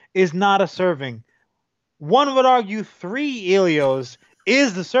 sir, is not a serving. One would argue 3 Elios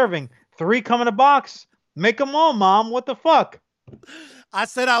is the serving. 3 come in a box. Make them all, Mom. What the fuck? I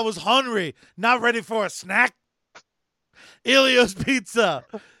said I was hungry, not ready for a snack. Elio's Pizza.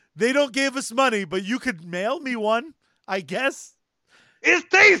 They don't give us money, but you could mail me one, I guess. It's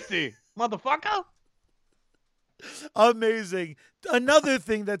tasty, motherfucker. Amazing. Another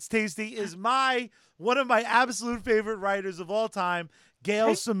thing that's tasty is one of my absolute favorite writers of all time, Gail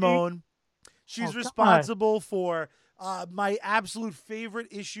Tasty. Simone. She's Oh, God. responsible for my absolute favorite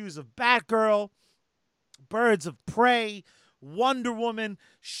issues of Batgirl, Birds of Prey, Wonder Woman.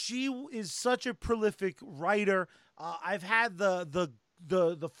 She is such a prolific writer. I've had the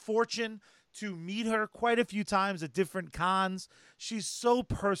fortune to meet her quite a few times at different cons. She's so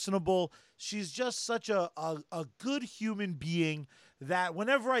personable. She's just such a good human being that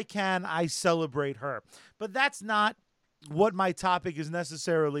whenever I can, I celebrate her. But that's not what my topic is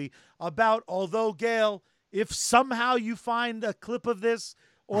necessarily about. Although, Gail, if somehow you find a clip of this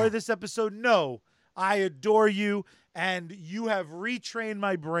or this episode, no, I adore you, and you have retrained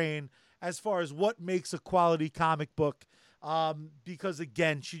my brain as far as what makes a quality comic book. Because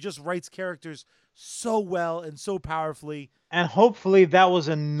again, she just writes characters so well and so powerfully. And hopefully that was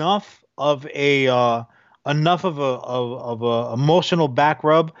enough of a emotional back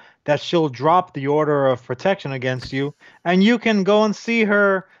rub that she'll drop the order of protection against you, and you can go and see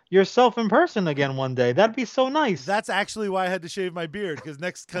her yourself in person again one day. That'd be so nice. That's actually why I had to shave my beard, because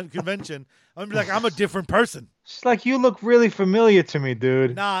next convention, I'm gonna be like, I'm a different person. She's like, you look really familiar to me,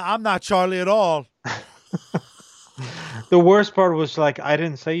 dude. Nah, I'm not Charlie at all. The worst part was like, I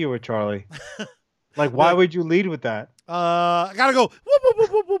didn't say you were Charlie. Like, why Like, would you lead with that? I gotta go. Whoop, whoop,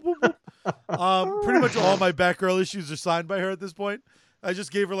 whoop, whoop, whoop, whoop, whoop. Pretty much all my Batgirl issues are signed by her at this point. I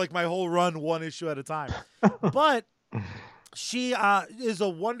just gave her like my whole run, one issue at a time. But she is a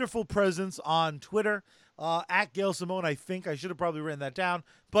wonderful presence on Twitter. At Gail Simone, I think I should have probably written that down,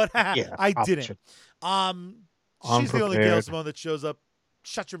 but Yeah, I probably didn't. should. She's the only Gail Unprepared. Simone that shows up.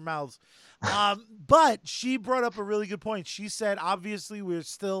 Shut your mouths. But she brought up a really good point. She said, obviously, we're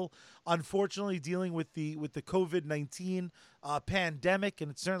still unfortunately dealing with the COVID-19 pandemic, and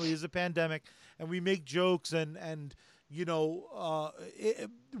it certainly is a pandemic. And we make jokes, and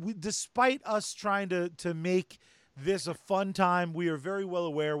despite us trying to make this a fun time, we are very well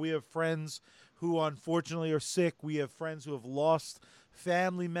aware. We have friends who unfortunately are sick. We have friends who have lost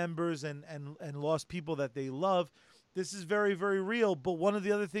family members and lost people that they love. This is very, very real. But one of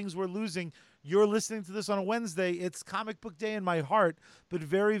the other things we're losing, you're listening to this on a Wednesday, it's Comic Book Day in my heart, but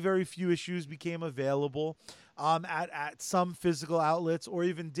very, very few issues became available at some physical outlets or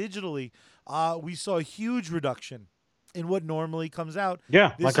even digitally. We saw a huge reduction in what normally comes out.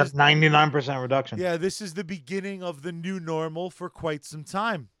 Yeah, This like a is 99% reduction. Yeah, this is the beginning of the new normal for quite some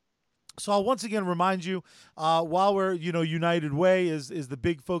time. So I'll once again remind you, while we're, United Way is the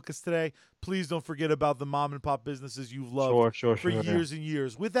big focus today, please don't forget about the mom and pop businesses you've loved Sure. for years and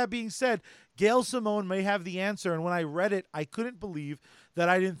years. With that being said, Gail Simone may have the answer, and when I read it, I couldn't believe that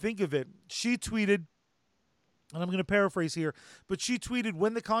I didn't think of it. She tweeted, and I'm going to paraphrase here, but she tweeted,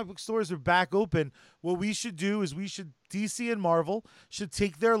 when the comic book stores are back open, what we should do is DC and Marvel should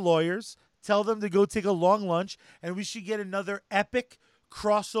take their lawyers, tell them to go take a long lunch, and we should get another epic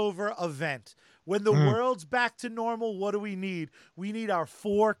crossover event. When the world's back to normal, what do we need? We need our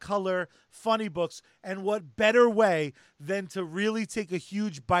 4-color funny books. And what better way than to really take a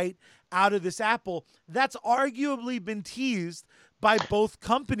huge bite out of this apple that's arguably been teased by both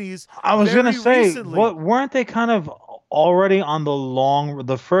companies. I was gonna say, recently. what weren't they kind of already on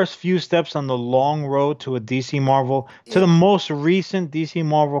the first few steps on the long road to a DC Marvel, to the most recent DC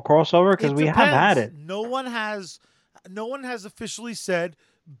Marvel crossover? Because It we have had depends. it. No one has officially said.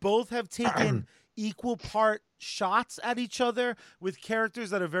 Both have taken equal part shots at each other with characters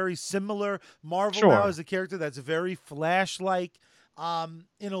that are very similar. Marvel now Sure. is a character that's very Flash-like in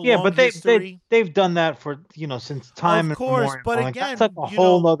a Yeah, long but history. they've done that for since time Of course, immemorial. but Like again, that's like a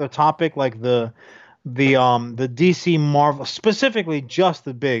whole other topic. Like the DC Marvel, specifically just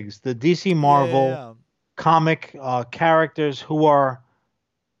the bigs, the DC Marvel yeah. comic characters who are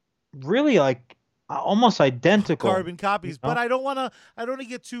really like almost identical. Carbon You copies. But know? I don't want to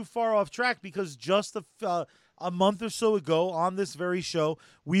get too far off track, because just a month or so ago on this very show,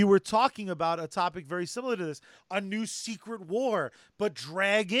 we were talking about a topic very similar to this, a new secret war, but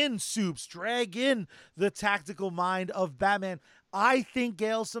drag in Soups, drag in the tactical mind of Batman. I think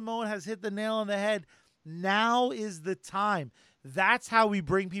Gail Simone has hit the nail on the head. Now is the time. That's how we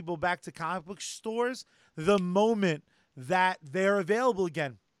bring people back to comic book stores the moment that they're available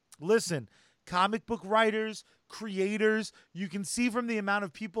again. Listen, comic book writers, creators. You can see from the amount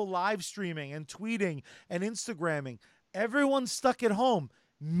of people live streaming and tweeting and Instagramming. Everyone's stuck at home.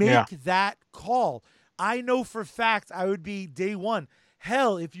 Yeah. Make that call. I know for fact I would be day one.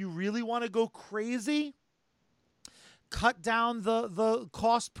 Hell, if you really want to go crazy, cut down the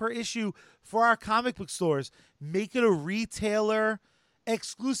cost per issue for our comic book stores. Make it a retailer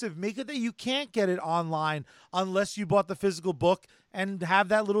exclusive. Make it that you can't get it online unless you bought the physical book and have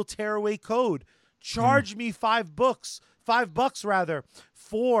that little tearaway code. Charge me $5 rather,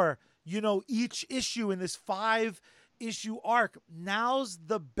 for each issue in this 5-issue arc. Now's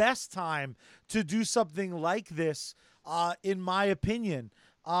the best time to do something like this, in my opinion.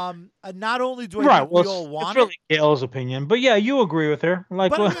 Not only do I Right. think Well, we all it's want really it, Gail's opinion, but yeah, you agree with her.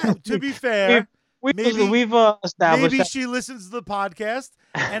 Like, but to be fair, maybe we've established that. she listens to the podcast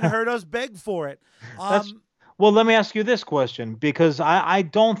and heard us beg for it. That's Well. Let me ask you this question, because I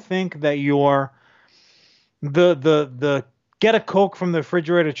don't think that you're the get a Coke from the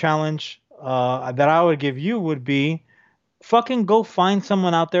refrigerator challenge that I would give you would be fucking go find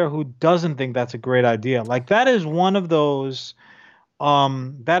someone out there who doesn't think that's a great idea. Like, that is one of those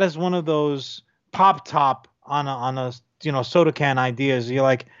pop top on a soda can ideas. You're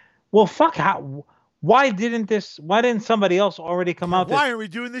like, well, fuck, why didn't somebody else already come out? Why are we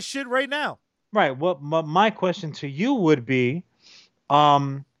doing this shit right now? Right. Well, my question to you would be,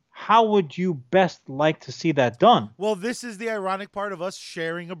 how would you best like to see that done? Well, this is the ironic part of us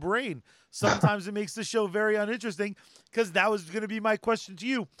sharing a brain. Sometimes it makes the show very uninteresting, because that was going to be my question to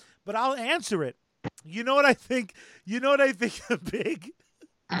you, but I'll answer it. You know what I think? A big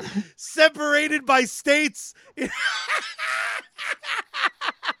separated by states.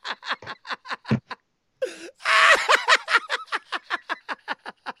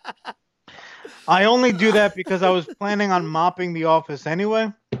 I only do that because I was planning on mopping the office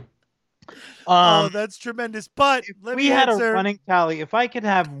anyway. Oh, that's tremendous. But let me had answer. A running tally. If I could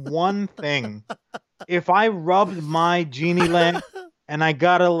have one thing, if I rubbed my genie lamp and I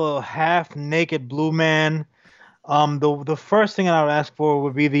got a little half-naked blue man, the first thing that I would ask for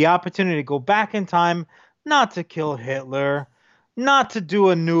would be the opportunity to go back in time, not to kill Hitler, not to do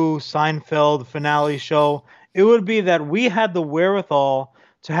a new Seinfeld finale show. It would be that we had the wherewithal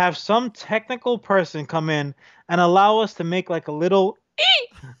to have some technical person come in and allow us to make like a little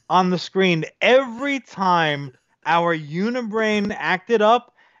on the screen every time our unibrain acted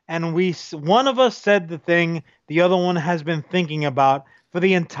up, and one of us said the thing the other one has been thinking about for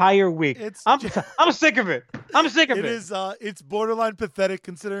the entire week. I'm sick of it. It is. It's borderline pathetic,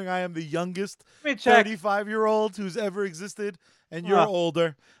 considering I am the youngest 35-year-old who's ever existed, and you're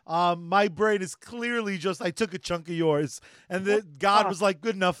older. My brain is clearly just, I took a chunk of yours, and God was like,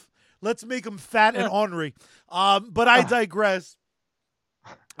 good enough. Let's make him fat and ornery. But I digress.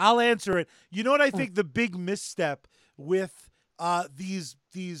 I'll answer it. You know what I think the big misstep with these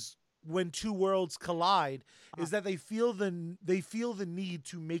when two worlds collide is that they feel the need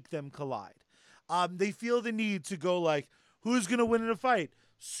to make them collide. They feel the need to go like, who's gonna win in a fight,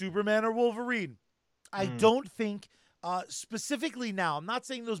 Superman or Wolverine? I don't think specifically now. I'm not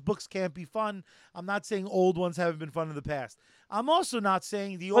saying those books can't be fun. I'm not saying old ones haven't been fun in the past. I'm also not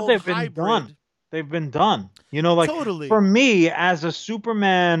saying the old hybrid. They've been done. Like, totally. For me, as a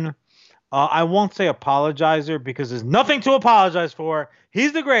Superman, I won't say apologizer, because there's nothing to apologize for.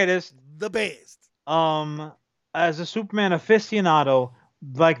 He's the greatest. The best. As a Superman aficionado,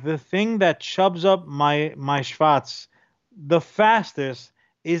 like, the thing that chubs up my schwatz the fastest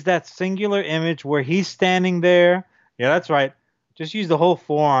is that singular image where he's standing there. Yeah, that's right. Just use the whole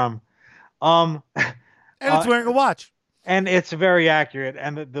forearm. And it's wearing a watch. And it's very accurate,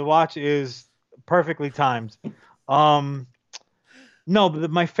 and the watch is perfectly timed. No, but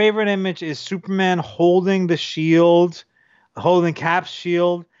my favorite image is Superman holding the shield, holding Cap's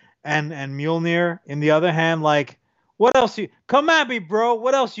shield, and Mjolnir in the other hand. Like, what else come at me, bro?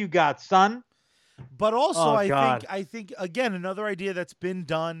 What else you got, son? But also, I think again, another idea that's been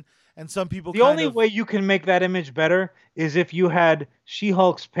done, and some people. The only way you can make that image better is if you had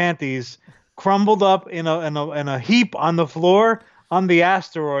She-Hulk's panties crumbled up in a heap on the floor on the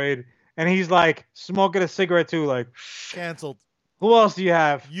asteroid, and he's like smoking a cigarette too, like canceled. Who else do you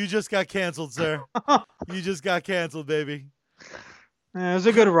have? You just got canceled, sir. You just got canceled, baby. Yeah, it was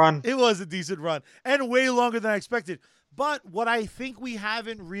a good run. It was a decent run, and way longer than I expected. But what I think we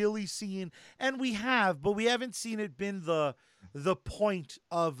haven't really seen, and we have, but we haven't seen it been the point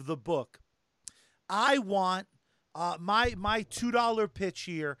of the book. I want my $2 pitch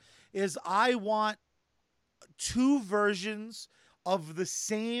here is I want two versions of the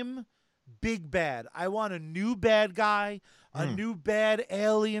same big bad. I want a new bad guy, a new bad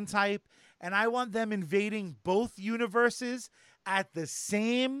alien type, and I want them invading both universes at the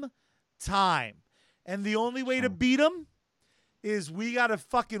same time. And the only way to Sure. beat them is we got to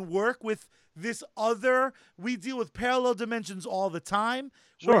fucking work with this other. We deal with parallel dimensions all the time.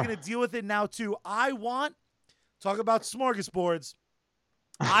 We're Sure. going to deal with it now too. Talk about smorgasbords.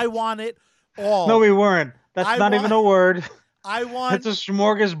 I want it No, all. we weren't. That's I not even want, a word. I It's want, a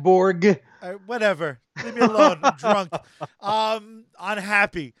smorgasbord. whatever. Leave me alone. I'm drunk.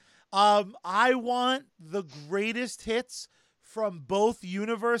 Unhappy. I want the greatest hits from both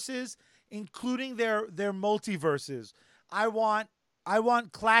universes, including their multiverses. I want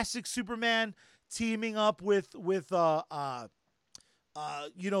classic Superman teaming up with a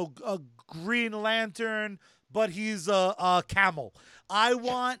Green Lantern, but he's a camel. I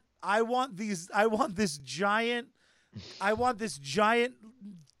want this giant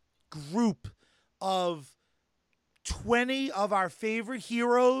group of 20 of our favorite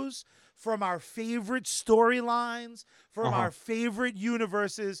heroes from our favorite storylines, from Uh-huh. our favorite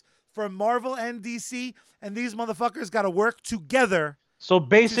universes, from Marvel and DC, and these motherfuckers got to work together So to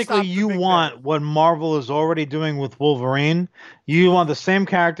basically, stop the you big bad. want what Marvel is already doing with Wolverine. You want the same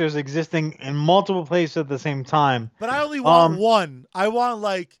characters existing in multiple places at the same time. But I only want Um. one. I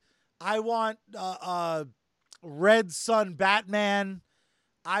want Red Sun Batman.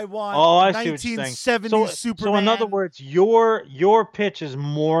 I want Oh, I see what you're saying. 1970s So in other Superman. words, your pitch is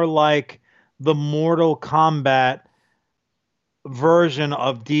more like the Mortal Kombat version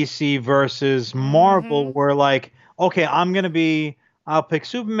of DC versus Marvel, Mm-hmm. where like, okay, I'll pick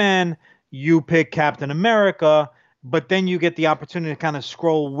Superman, you pick Captain America, but then you get the opportunity to kind of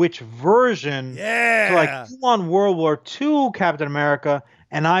scroll which version. So like, Yeah. you want World War II Captain America,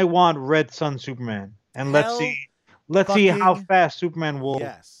 and I want Red Sun Superman, and Hell let's see how fucking fast Superman will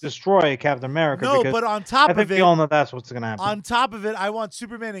yes. destroy Captain America, No, because but I think we all know that's what's gonna happen. I want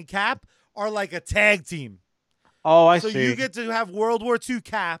Superman and Cap are like a tag team. Oh, I So you see. get to have World War II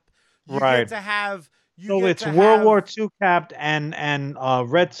Cap. You get Right. to have you So get it's to World have War II capped and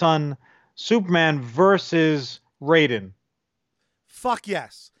Red Sun Superman versus Raiden. fuck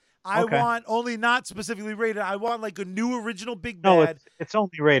yes. I Okay. want only not specifically rated. I want like a new original big No, bad. it's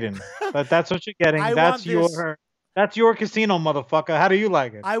only Raiden. But that's what you're getting. I want this That's your casino, motherfucker. How do you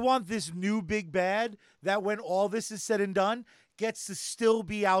like it? I want this new big bad that when all this is said and done gets to still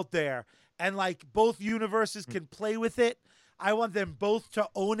be out there and like both universes can play with it. I want them both to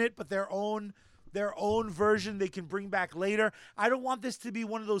own it, but their own version they can bring back later. I don't want this to be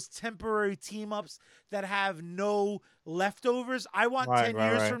one of those temporary team ups that have no leftovers. I want Right, 10 right,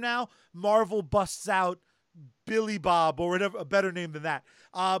 years right. from now Marvel busts out Billy Bob or whatever, a better name than that.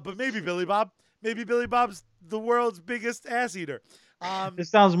 But maybe Billy Bob. Maybe Billy Bob's the world's biggest ass eater.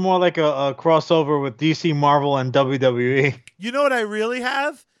 This sounds more like a crossover with DC, Marvel, and WWE. You know what I really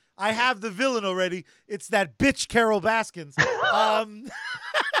have? I have the villain already. It's that bitch Carol Baskins. Um,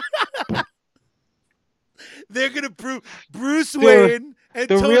 they're gonna prove Bruce Dude, Wayne and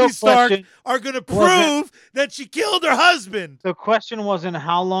the Tony real Stark question are gonna wasn't prove that she killed her husband. the question wasn't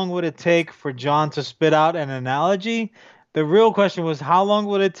how long would it take for John to spit out an analogy. The real question was how long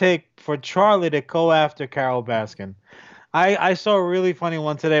would it take for Charlie to go after Carol Baskin. I saw a really funny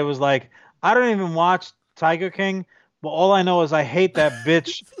one today. It was like, I don't even watch Tiger King, but all I know is I hate that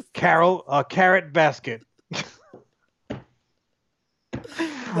bitch Carrot Basket.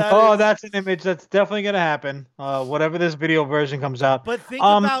 That Oh, is. that's an image that's definitely gonna happen. Whatever this video version comes out. But think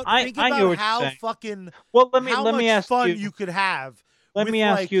about I hear what you're how saying. fucking Well, how let me much ask fun you. you could have Let with me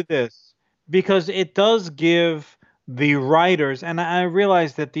ask like you this, because it does give the writers, and I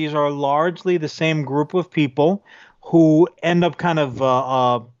realize that these are largely the same group of people who end up kind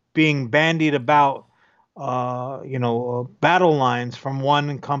of being bandied about, battle lines from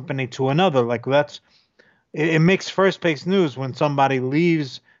one company to another. Like it makes first place news when somebody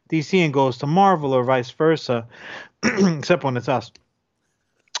leaves DC and goes to Marvel or vice versa, except when it's us.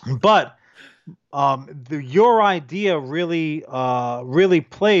 But your idea really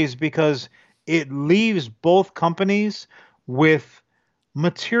plays because it leaves both companies with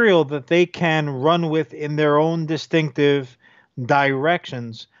material that they can run with in their own distinctive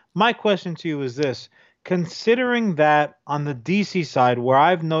directions. My question to you is this: considering that on the DC side, where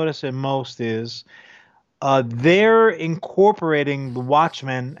I've noticed it most is they're incorporating the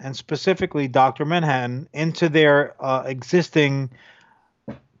Watchmen and specifically Dr. Manhattan into their existing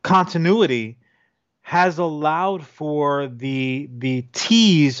continuity, has allowed for the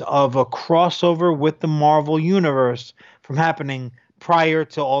tease of a crossover with the Marvel universe from happening prior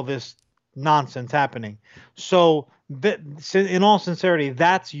to all this nonsense happening. So in all sincerity,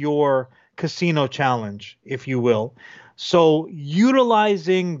 that's your casino challenge, if you will. So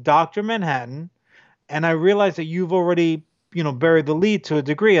utilizing Dr. Manhattan, and I realize that you've already, buried the lead to a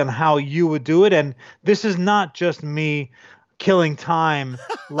degree on how you would do it. And this is not just me killing time.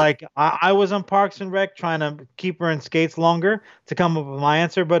 Like I was on Parks and Rec trying to keep her in skates longer to come up with my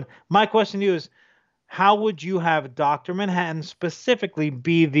answer. But my question to you is, how would you have Dr. Manhattan specifically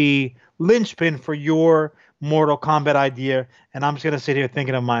be the linchpin for your Mortal Kombat idea? And I'm just gonna sit here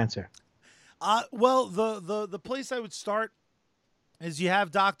thinking of my answer. Well, the place I would start is you have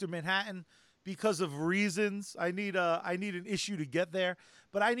Doctor Manhattan because of reasons. I need an issue to get there,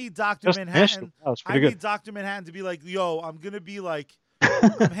 but I need Doctor Just an issue. Manhattan. That was I pretty need good. Doctor Manhattan to be like, yo, I'm gonna be like,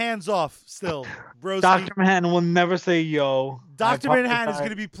 I'm hands off still, broski. Dr. Manhattan will never say yo. I Dr. Manhattan is going apologize.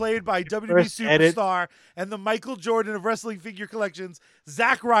 to be played by WWE First edit. superstar and the Michael Jordan of wrestling figure collections.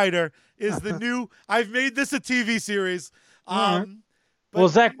 Zack Ryder is the new. I've made this a TV series. All right. But Well,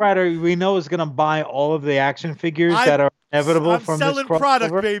 Zack Ryder, we know is gonna buy all of the action figures I, that are inevitable I'm from this selling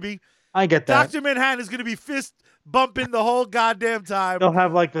product, crossover. baby. I get that. Dr. Manhattan is going to be fist bumping the whole goddamn time. They'll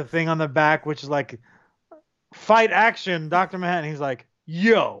have like the thing on the back, which is like fight action, Dr. Manhattan. He's like,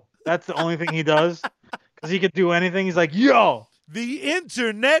 yo. That's the only thing he does. Because he could do anything. He's like, yo. The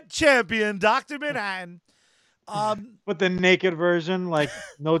internet champion, Dr. Manhattan. But the naked version, like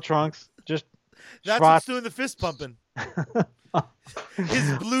no trunks, just That's Schwartz. what's doing the fist pumping.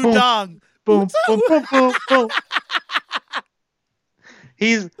 His blue Boom, dong. boom, boom, boom, boom, boom.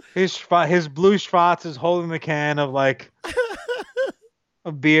 His blue Schwartz is holding the can of like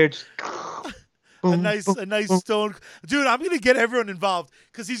a beer. Just a boom, nice boom, a nice boom. stone. Dude, I'm gonna get everyone involved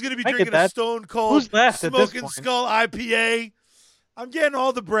because he's gonna be I get drinking a that. Stone Cold Who's left at this Smoking point? Skull IPA. I'm getting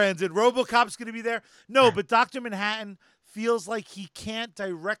all the brands in. RoboCop's gonna be there. No, but Dr. Manhattan feels like he can't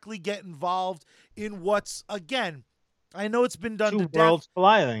directly get involved in what's, again, I know it's been done Two to death. worlds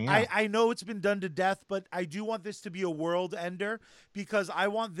colliding. Yeah. I know it's been done to death, but I do want this to be a world ender because I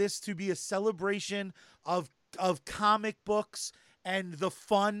want this to be a celebration of comic books and the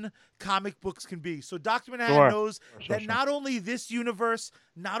fun comic books can be. So Dr. Manhattan Sure. knows Sure, that sure. not only this universe,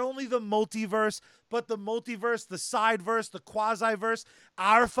 not only the multiverse, but the multiverse, the sideverse, the quasi-verse,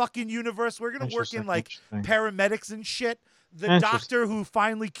 our fucking universe, we're going to work in Interesting, like interesting. paramedics and shit. The Interesting. doctor who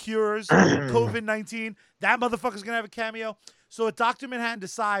finally cures COVID-19, that motherfucker's going to have a cameo. So what Dr. Manhattan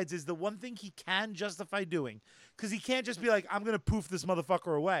decides is the one thing he can justify doing, because he can't just be like, I'm going to poof this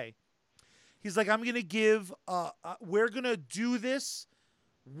motherfucker away. He's like, I'm going to give, we're going to do this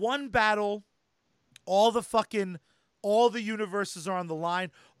one battle, all the universes are on the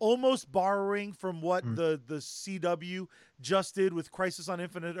line, almost borrowing from what the CW just did with Crisis on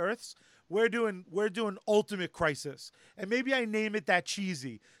Infinite Earths. We're doing Ultimate Crisis. And maybe I name it that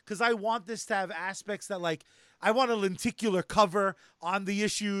cheesy because I want this to have aspects that, like, I want a lenticular cover on the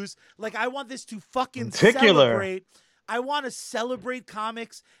issues. Like, I want this to fucking Lenticular. celebrate. I want to celebrate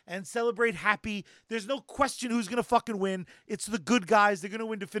comics and celebrate happy. There's no question who's going to fucking win. It's the good guys. They're going to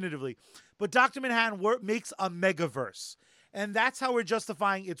win definitively. But Dr. Manhattan makes a megaverse. And that's how we're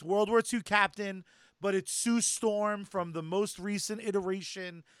justifying it's World War II Captain, but it's Sue Storm from the most recent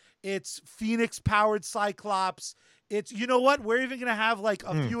iteration. It's Phoenix-powered Cyclops. It's, you know what? We're even going to have like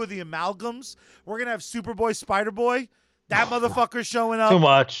a few of the amalgams. We're going to have Superboy, Spider-Boy. That motherfucker's showing up. Too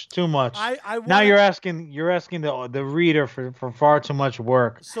much. I Now wanna- you're asking the reader for far too much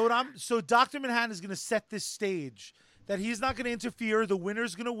work. So Dr. Manhattan is going to set this stage that he's not going to interfere. The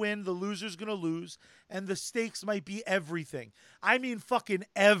winner's going to win, the loser's going to lose, and the stakes might be everything. I mean fucking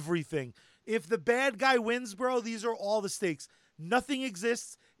everything. If the bad guy wins, bro, these are all the stakes. Nothing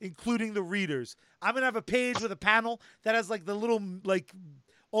exists, including the readers. I'm going to have a page with a panel that has like the little like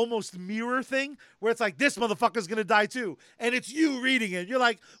almost mirror thing where it's like, this motherfucker's gonna die too, and it's you reading it. You're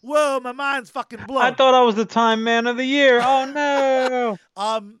like, whoa, my mind's fucking blown. I thought I was the Time Man of the Year. Oh no!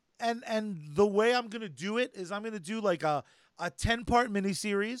 And the way I'm gonna do it is I'm gonna do like a 10-part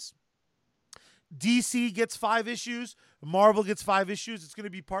miniseries. DC gets 5 issues. Marvel gets 5 issues. It's going to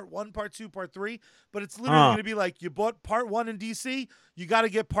be part 1, part 2, part 3. But it's literally going to be like, you bought part 1 in DC, you got to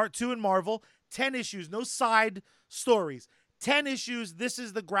get part 2 in Marvel. 10 issues, no side stories. 10 issues. This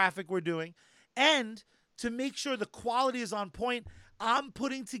is the graphic we're doing. And to make sure the quality is on point, I'm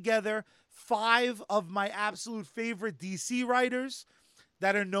putting together 5 of my absolute favorite DC writers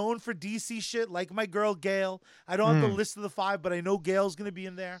that are known for DC shit, like my girl Gail. I don't have the list of the 5, but I know Gail's going to be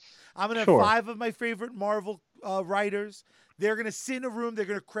in there. I'm going to have 5 of my favorite Marvel writers. They're going to sit in a room. They're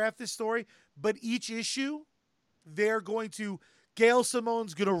going to craft this story. But each issue, Gail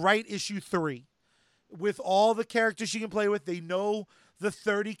Simone's going to write issue 3 with all the characters she can play with. They know the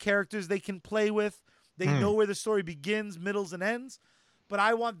 30 characters they can play with. They know where the story begins, middles, and ends. but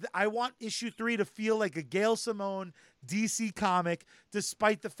I want issue 3 to feel like a Gail Simone DC comic,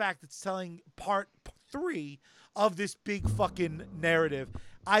 despite the fact it's telling part 3 of this big fucking narrative.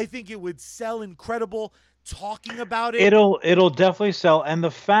 I think it would sell incredible talking about it. It'll definitely sell, and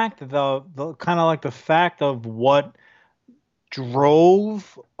the fact the kind of like the fact of what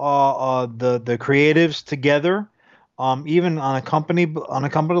drove the creatives together, even on a company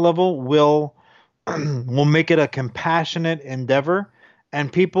level, will make it a compassionate endeavor,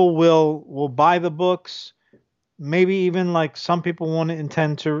 and people will buy the books. Maybe even like some people won't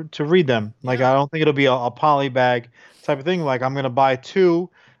intend to read them. Like Yeah. I don't think it'll be a poly bag type of thing. Like I'm gonna buy two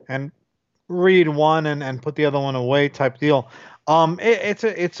and read one and put the other one away type deal. It's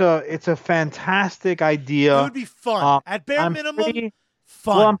a fantastic It idea. would be fun. Um, At bare I'm minimum, pretty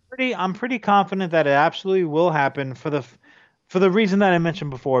well. fun. I'm pretty confident that it absolutely will happen for the reason that I mentioned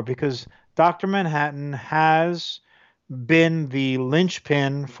before. Because Doctor Manhattan has been the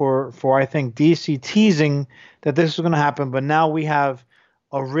linchpin for I think DC teasing that this is going to happen, but now we have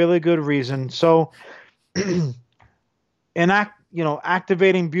a really good reason. So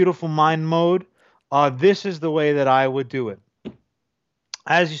activating beautiful mind mode, this is the way that I would do it.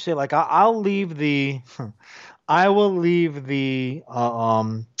 As you say, like I'll leave the I will leave the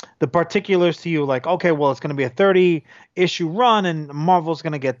particulars to you. Like, okay, well, it's going to be a 30 issue run, and Marvel's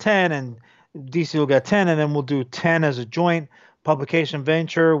going to get 10, and DC will get 10, and then we'll do 10 as a joint publication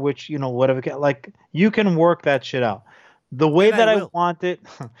venture, which whatever. Like, you can work that shit out. The way And I that I will. want it,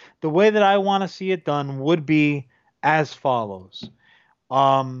 the way that I want to see it done would be as follows.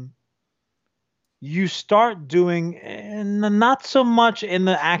 Um, you start doing, and not so much in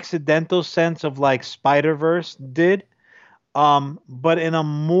the accidental sense of like Spider Verse did, but in a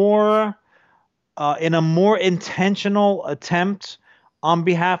more intentional attempt on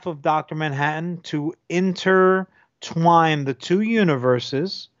behalf of Doctor Manhattan to intertwine the two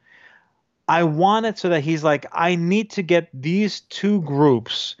universes. I want it so that he's like, I need to get these two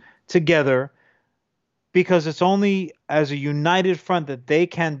groups together because it's only as a united front that they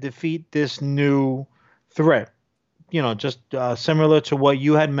can defeat this new threat. Just similar to what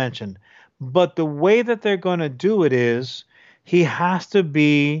you had mentioned. But the way that they're going to do it is he has to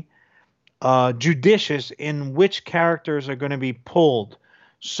be judicious in which characters are going to be pulled.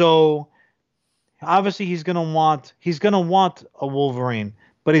 So obviously he's gonna want a Wolverine,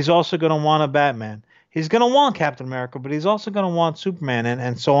 but he's also gonna want a Batman. He's gonna want Captain America, but he's also gonna want Superman,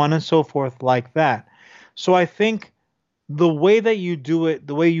 and so on and so forth like that. So I think the way that you do it,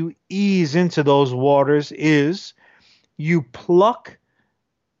 the way you ease into those waters is you pluck,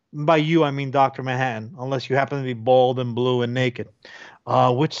 by you I mean Dr. Manhattan, unless you happen to be bald and blue and naked,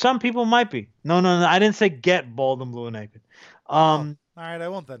 which some people might be. No, no, no, I didn't say get bald and blue and naked. Oh, all Um, right. I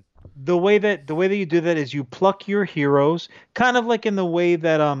won't then. the way that you do that is you pluck your heroes, kind of like in the way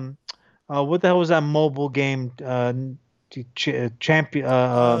that what the hell was that mobile game, champion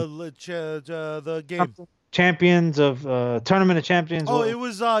The game. something- champions of tournament of champions. Oh, it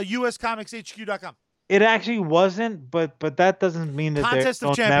was USComicsHQ.com. It actually wasn't, but that doesn't mean that there Contest of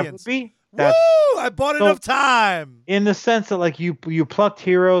will never Champions. be. Woo! That's I bought so enough time. in the sense that like you plucked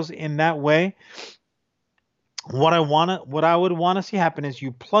heroes in that way. What I would want to see happen is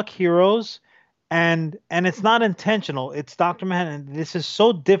you pluck heroes, and it's not intentional. It's Dr. Manhattan. This is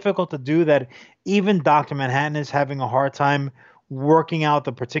so difficult to do that even Dr. Manhattan is having a hard time working out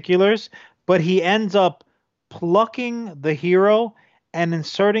the particulars, but he ends up plucking the hero and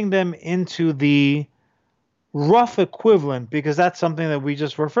inserting them into the rough equivalent, because that's something that we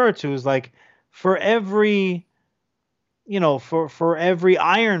just referred to, is like for every for every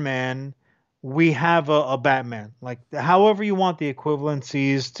Iron Man, we have a Batman. Like however you want the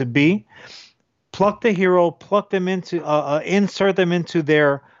equivalencies to be, pluck the hero, insert them into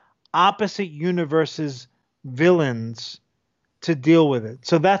their opposite universes villains to deal with it.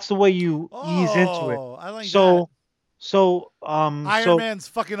 So that's the way you ease into it. Oh, I like that. So Iron Man's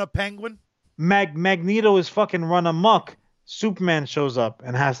fucking a penguin. Magneto is fucking run amok. Superman shows up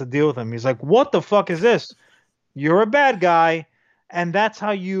and has to deal with him. He's like, "What the fuck is this? You're a bad guy." And that's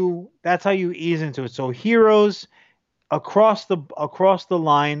how you ease into it. So heroes across the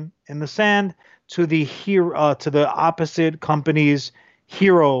line in the sand to the opposite company's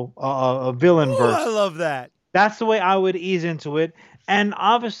hero villain Ooh, I verse. love that. That's the way I would ease into it. And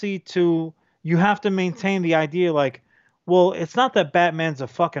obviously, you have to maintain the idea like, well, it's not that Batman's a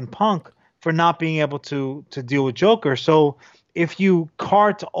fucking punk for not being able to deal with Joker. So if you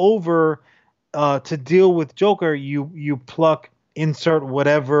cart over to deal with Joker, you pluck, insert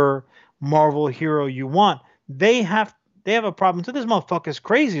whatever Marvel hero you want. They have a problem. So this motherfucker's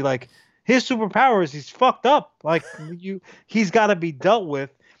crazy. Like His superpower is he's fucked up. He's got to be dealt with.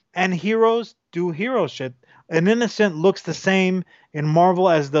 And heroes do hero shit. An innocent looks the same in Marvel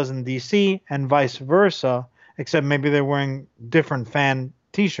as does in DC, and vice versa, except maybe they're wearing different fan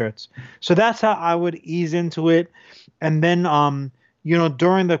T-shirts. So that's how I would ease into it. And then,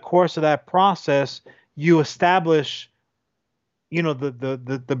 during the course of that process, you establish, the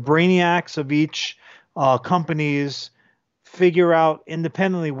brainiacs of each companies figure out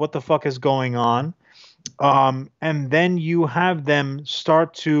independently what the fuck is going on, and then you have them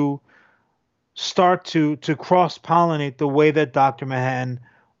start to cross pollinate the way that Dr. Manhattan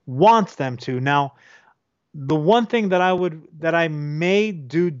wants them to. Now, the one thing that I may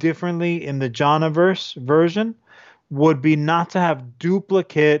do differently in the Jonaverse version would be not to have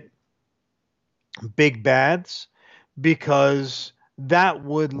duplicate big bads, because that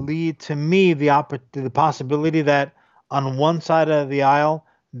would lead to me the possibility that on one side of the aisle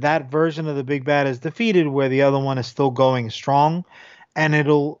that version of the big bad is defeated where the other one is still going strong, and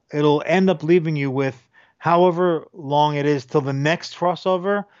it'll end up leaving you with however long it is till the next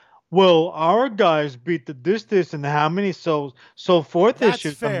crossover. Well, our guys beat the this and how many so forth That's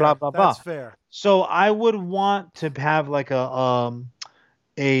issues and blah fair. blah That's blah. fair. So I would want to have like a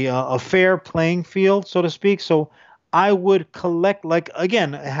fair playing field, so to speak. So I would collect, like,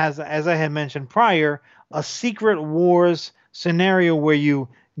 again, it has, as I had mentioned prior, a Secret Wars scenario where you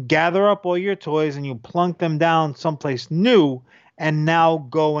gather up all your toys and you plunk them down someplace new, and now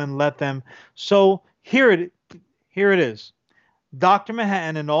go and let them. So here it is. Doctor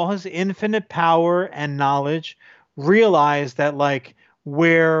Manhattan, in all his infinite power and knowledge, realized that, like,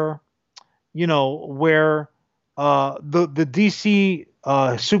 where where the DC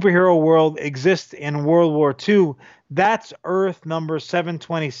superhero world exists in World War II. That's Earth number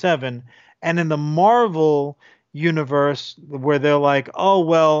 727, and in the Marvel universe, where they're like, oh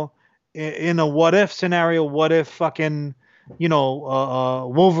well, in a what if scenario, what if fucking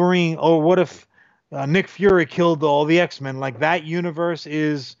Wolverine, or what if Nick Fury killed all the X-Men? Like, that universe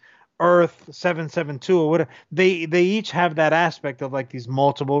is Earth 772 or whatever. They each have that aspect of like these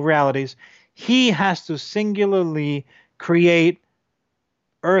multiple realities. He has to singularly create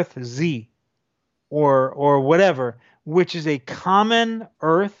Earth Z, or whatever, which is a common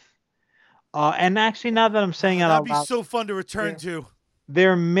Earth. And actually, now that I'm saying it That'd out be loud, so fun to return there to.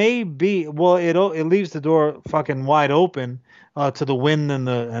 there may be, well, it leaves the door fucking wide open to the wind and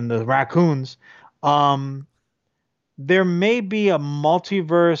the raccoons. Um, there may be a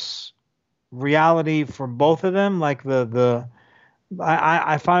multiverse reality for both of them, like the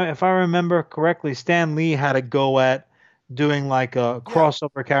if I remember correctly, Stan Lee had a go at doing like a Yeah.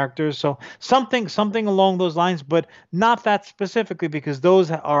 crossover characters, so something along those lines, but not that specifically, because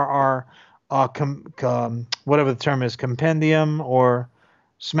those are whatever the term is, compendium or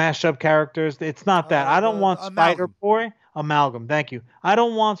smashed up characters. It's not that. I don't The want Spider amalgam. Boy amalgam. Thank you. I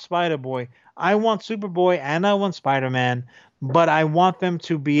don't want Spider Boy. I want Superboy and I want Spider Man, but I want them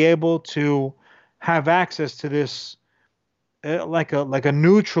to be able to have access to this, like a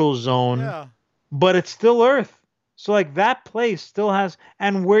neutral zone, Yeah. but it's still Earth. So like that place still has,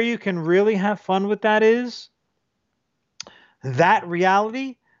 and where you can really have fun with that is that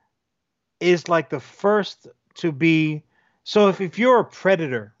reality is like the first to be. So if you're a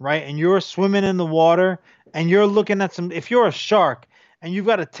predator, right, and you're swimming in the water and you're looking at some, if you're a shark and you've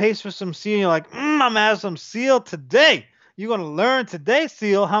got a taste for some seal, you're like, I'm gonna have some seal today. You're gonna learn today,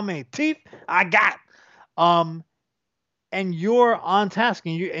 seal, how many teeth I got. Um, and you're on task,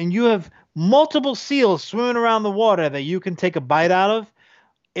 and you have multiple seals swimming around the water that you can take a bite out of.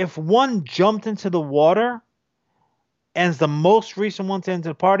 If one jumped into the water and is the most recent one to enter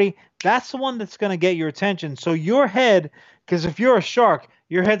the party, that's the one that's going to get your attention. So your head, because if you're a shark,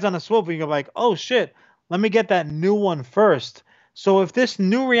 your head's on a swivel. You're like, oh shit, let me get that new one first. So if this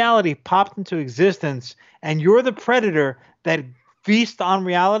new reality popped into existence and you're the predator that feasts on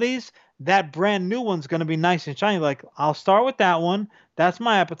realities, that brand new one's going to be nice and shiny. Like, I'll start with that one. That's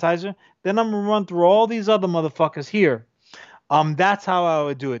my appetizer. Then I'm going to run through all these other motherfuckers here. That's how I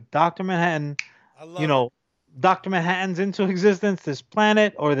would do it. Dr. Manhattan, I you love it. know, Dr. Manhattan's into existence, this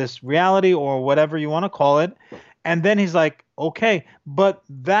planet or this reality or whatever you want to call it. And then he's like, okay, but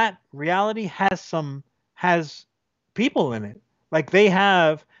that reality has people in it. Like, they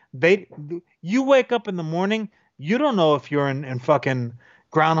you wake up in the morning, you don't know if you're in fucking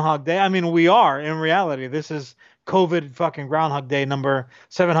Groundhog Day. I mean, we are in reality. This is COVID fucking Groundhog Day number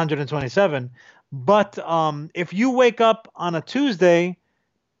 727. But if you wake up on a Tuesday,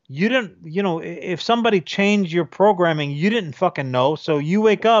 you didn't, if somebody changed your programming, you didn't fucking know. So you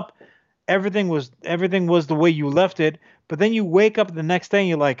wake up, everything was the way you left it. But then you wake up the next day and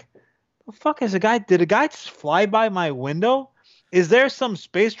you're like, The fuck is a guy? Did a guy just fly by my window? Is there some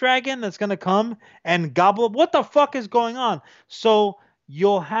space dragon that's gonna come and gobble up? What the fuck is going on? So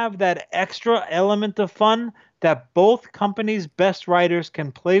you'll have that extra element of fun that both companies' best writers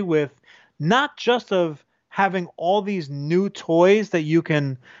can play with, not just of having all these new toys that you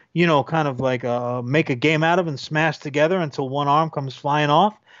can, kind of like make a game out of and smash together until one arm comes flying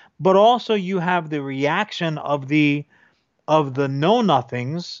off, but also you have the reaction of the know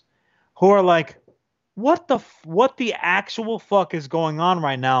nothings who are like, what the actual fuck is going on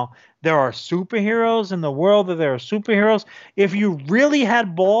right now? There are superheroes in the world that there are superheroes. If you really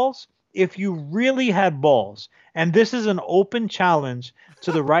had balls, if you really had balls, and this is an open challenge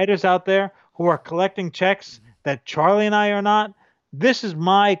to the writers out there who are collecting checks that Charlie and I are not, this is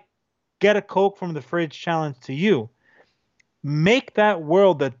my get a Coke from the fridge challenge to you. Make that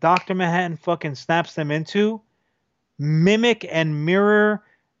world that Dr. Manhattan fucking snaps them into mimic and mirror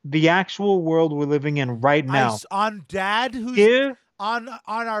the actual world we're living in right now. On Dad, who's Give on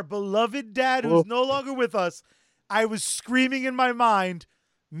our beloved Dad, oh, who's no longer with us, I was screaming in my mind,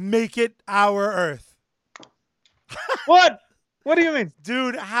 "Make it our Earth." what? What do you mean?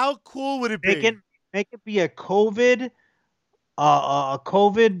 Dude, how cool would it Make be? it make it be a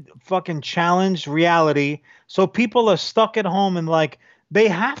COVID fucking challenge reality. So people are stuck at home and like they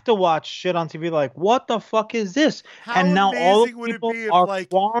have to watch shit on TV. Like, what the fuck is this? How And now all the amazing would it people be if are like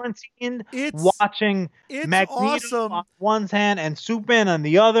quarantined, it's watching it's Magneto on awesome. one hand and Superman on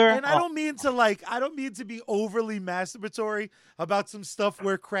the other. And I don't mean to be overly masturbatory about some stuff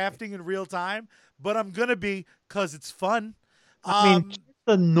we're crafting in real time, but I'm gonna be because it's fun. I mean, Um, just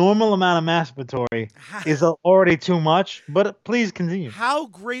the normal amount of masturbatory is already too much. But please continue. how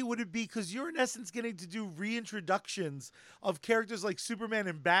great would it be? Because you're in essence getting to do reintroductions of characters like Superman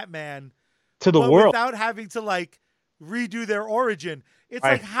and Batman, To the but world, without having to like redo their origin. It's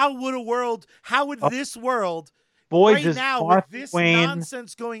right? like how would this world Boy, right does now with Martha this Wayne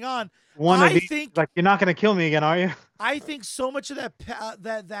nonsense going on? one of I these think like you're not gonna kill me again, are you? I think so much of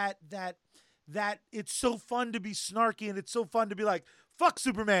that it's so fun to be snarky and it's so fun to be like, fuck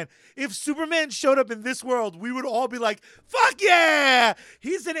Superman. If Superman showed up in this world, we would all be like, fuck yeah!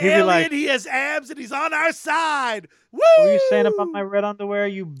 He's an He'd be alien, like, he has abs, and he's on our side. Woo! "What were you saying about my red underwear,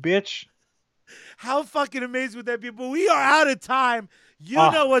 you bitch?" How fucking amazing would that be? But we are out of time. You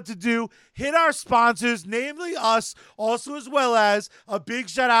know Ah, what to do. Hit our sponsors, namely us, also as well as a big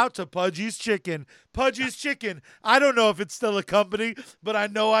shout out to Pudgy's Chicken. Pudgy's Chicken. I don't know if it's still a company, but I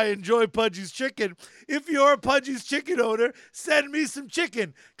know I enjoy Pudgy's Chicken. If you're a Pudgy's Chicken owner, send me some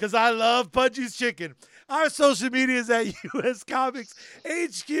chicken because I love Pudgy's Chicken. Our social media is at US Comics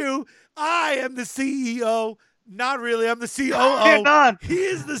HQ. I am the CEO. Not really. I'm the you're COO. not. He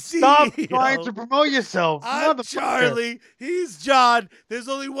is the Stop CEO. trying to promote yourself, I'm motherfucker. Charlie. He's John. There's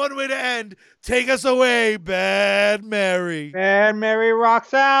only one way to end. Take us away, Bad Mary. And Mary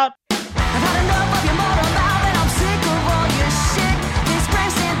rocks out. I've had enough of your motor mouth and I'm sick of all your shit. This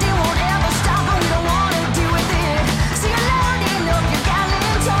president won't ever stop and we don't want to deal with it. So you're loading up your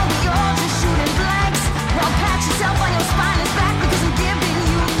gallons on the yours and shooting blanks. Well, pat yourself on your spineless back because I'm giving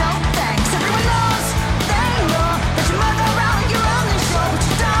you no thanks. Everyone knows, they know that you mug around and you're on the show, but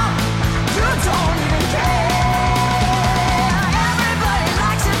you don't even care. Everybody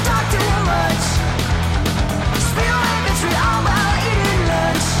likes to talk too much. Spill and betray all while eating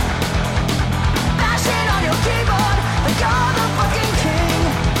lunch.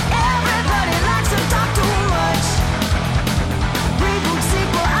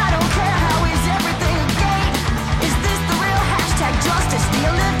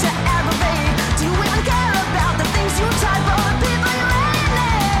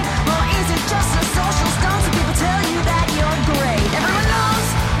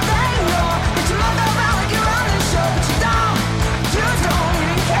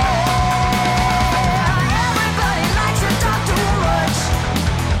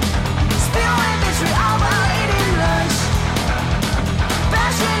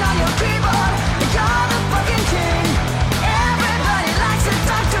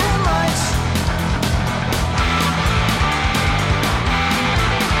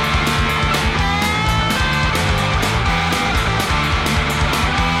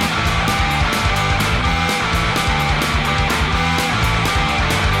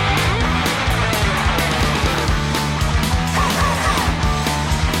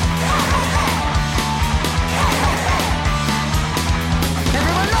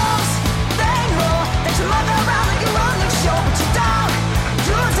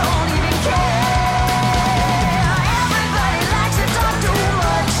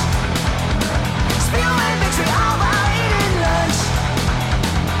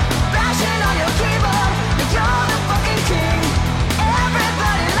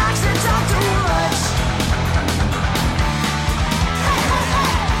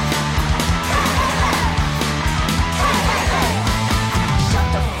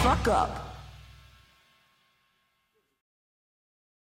 fuck up.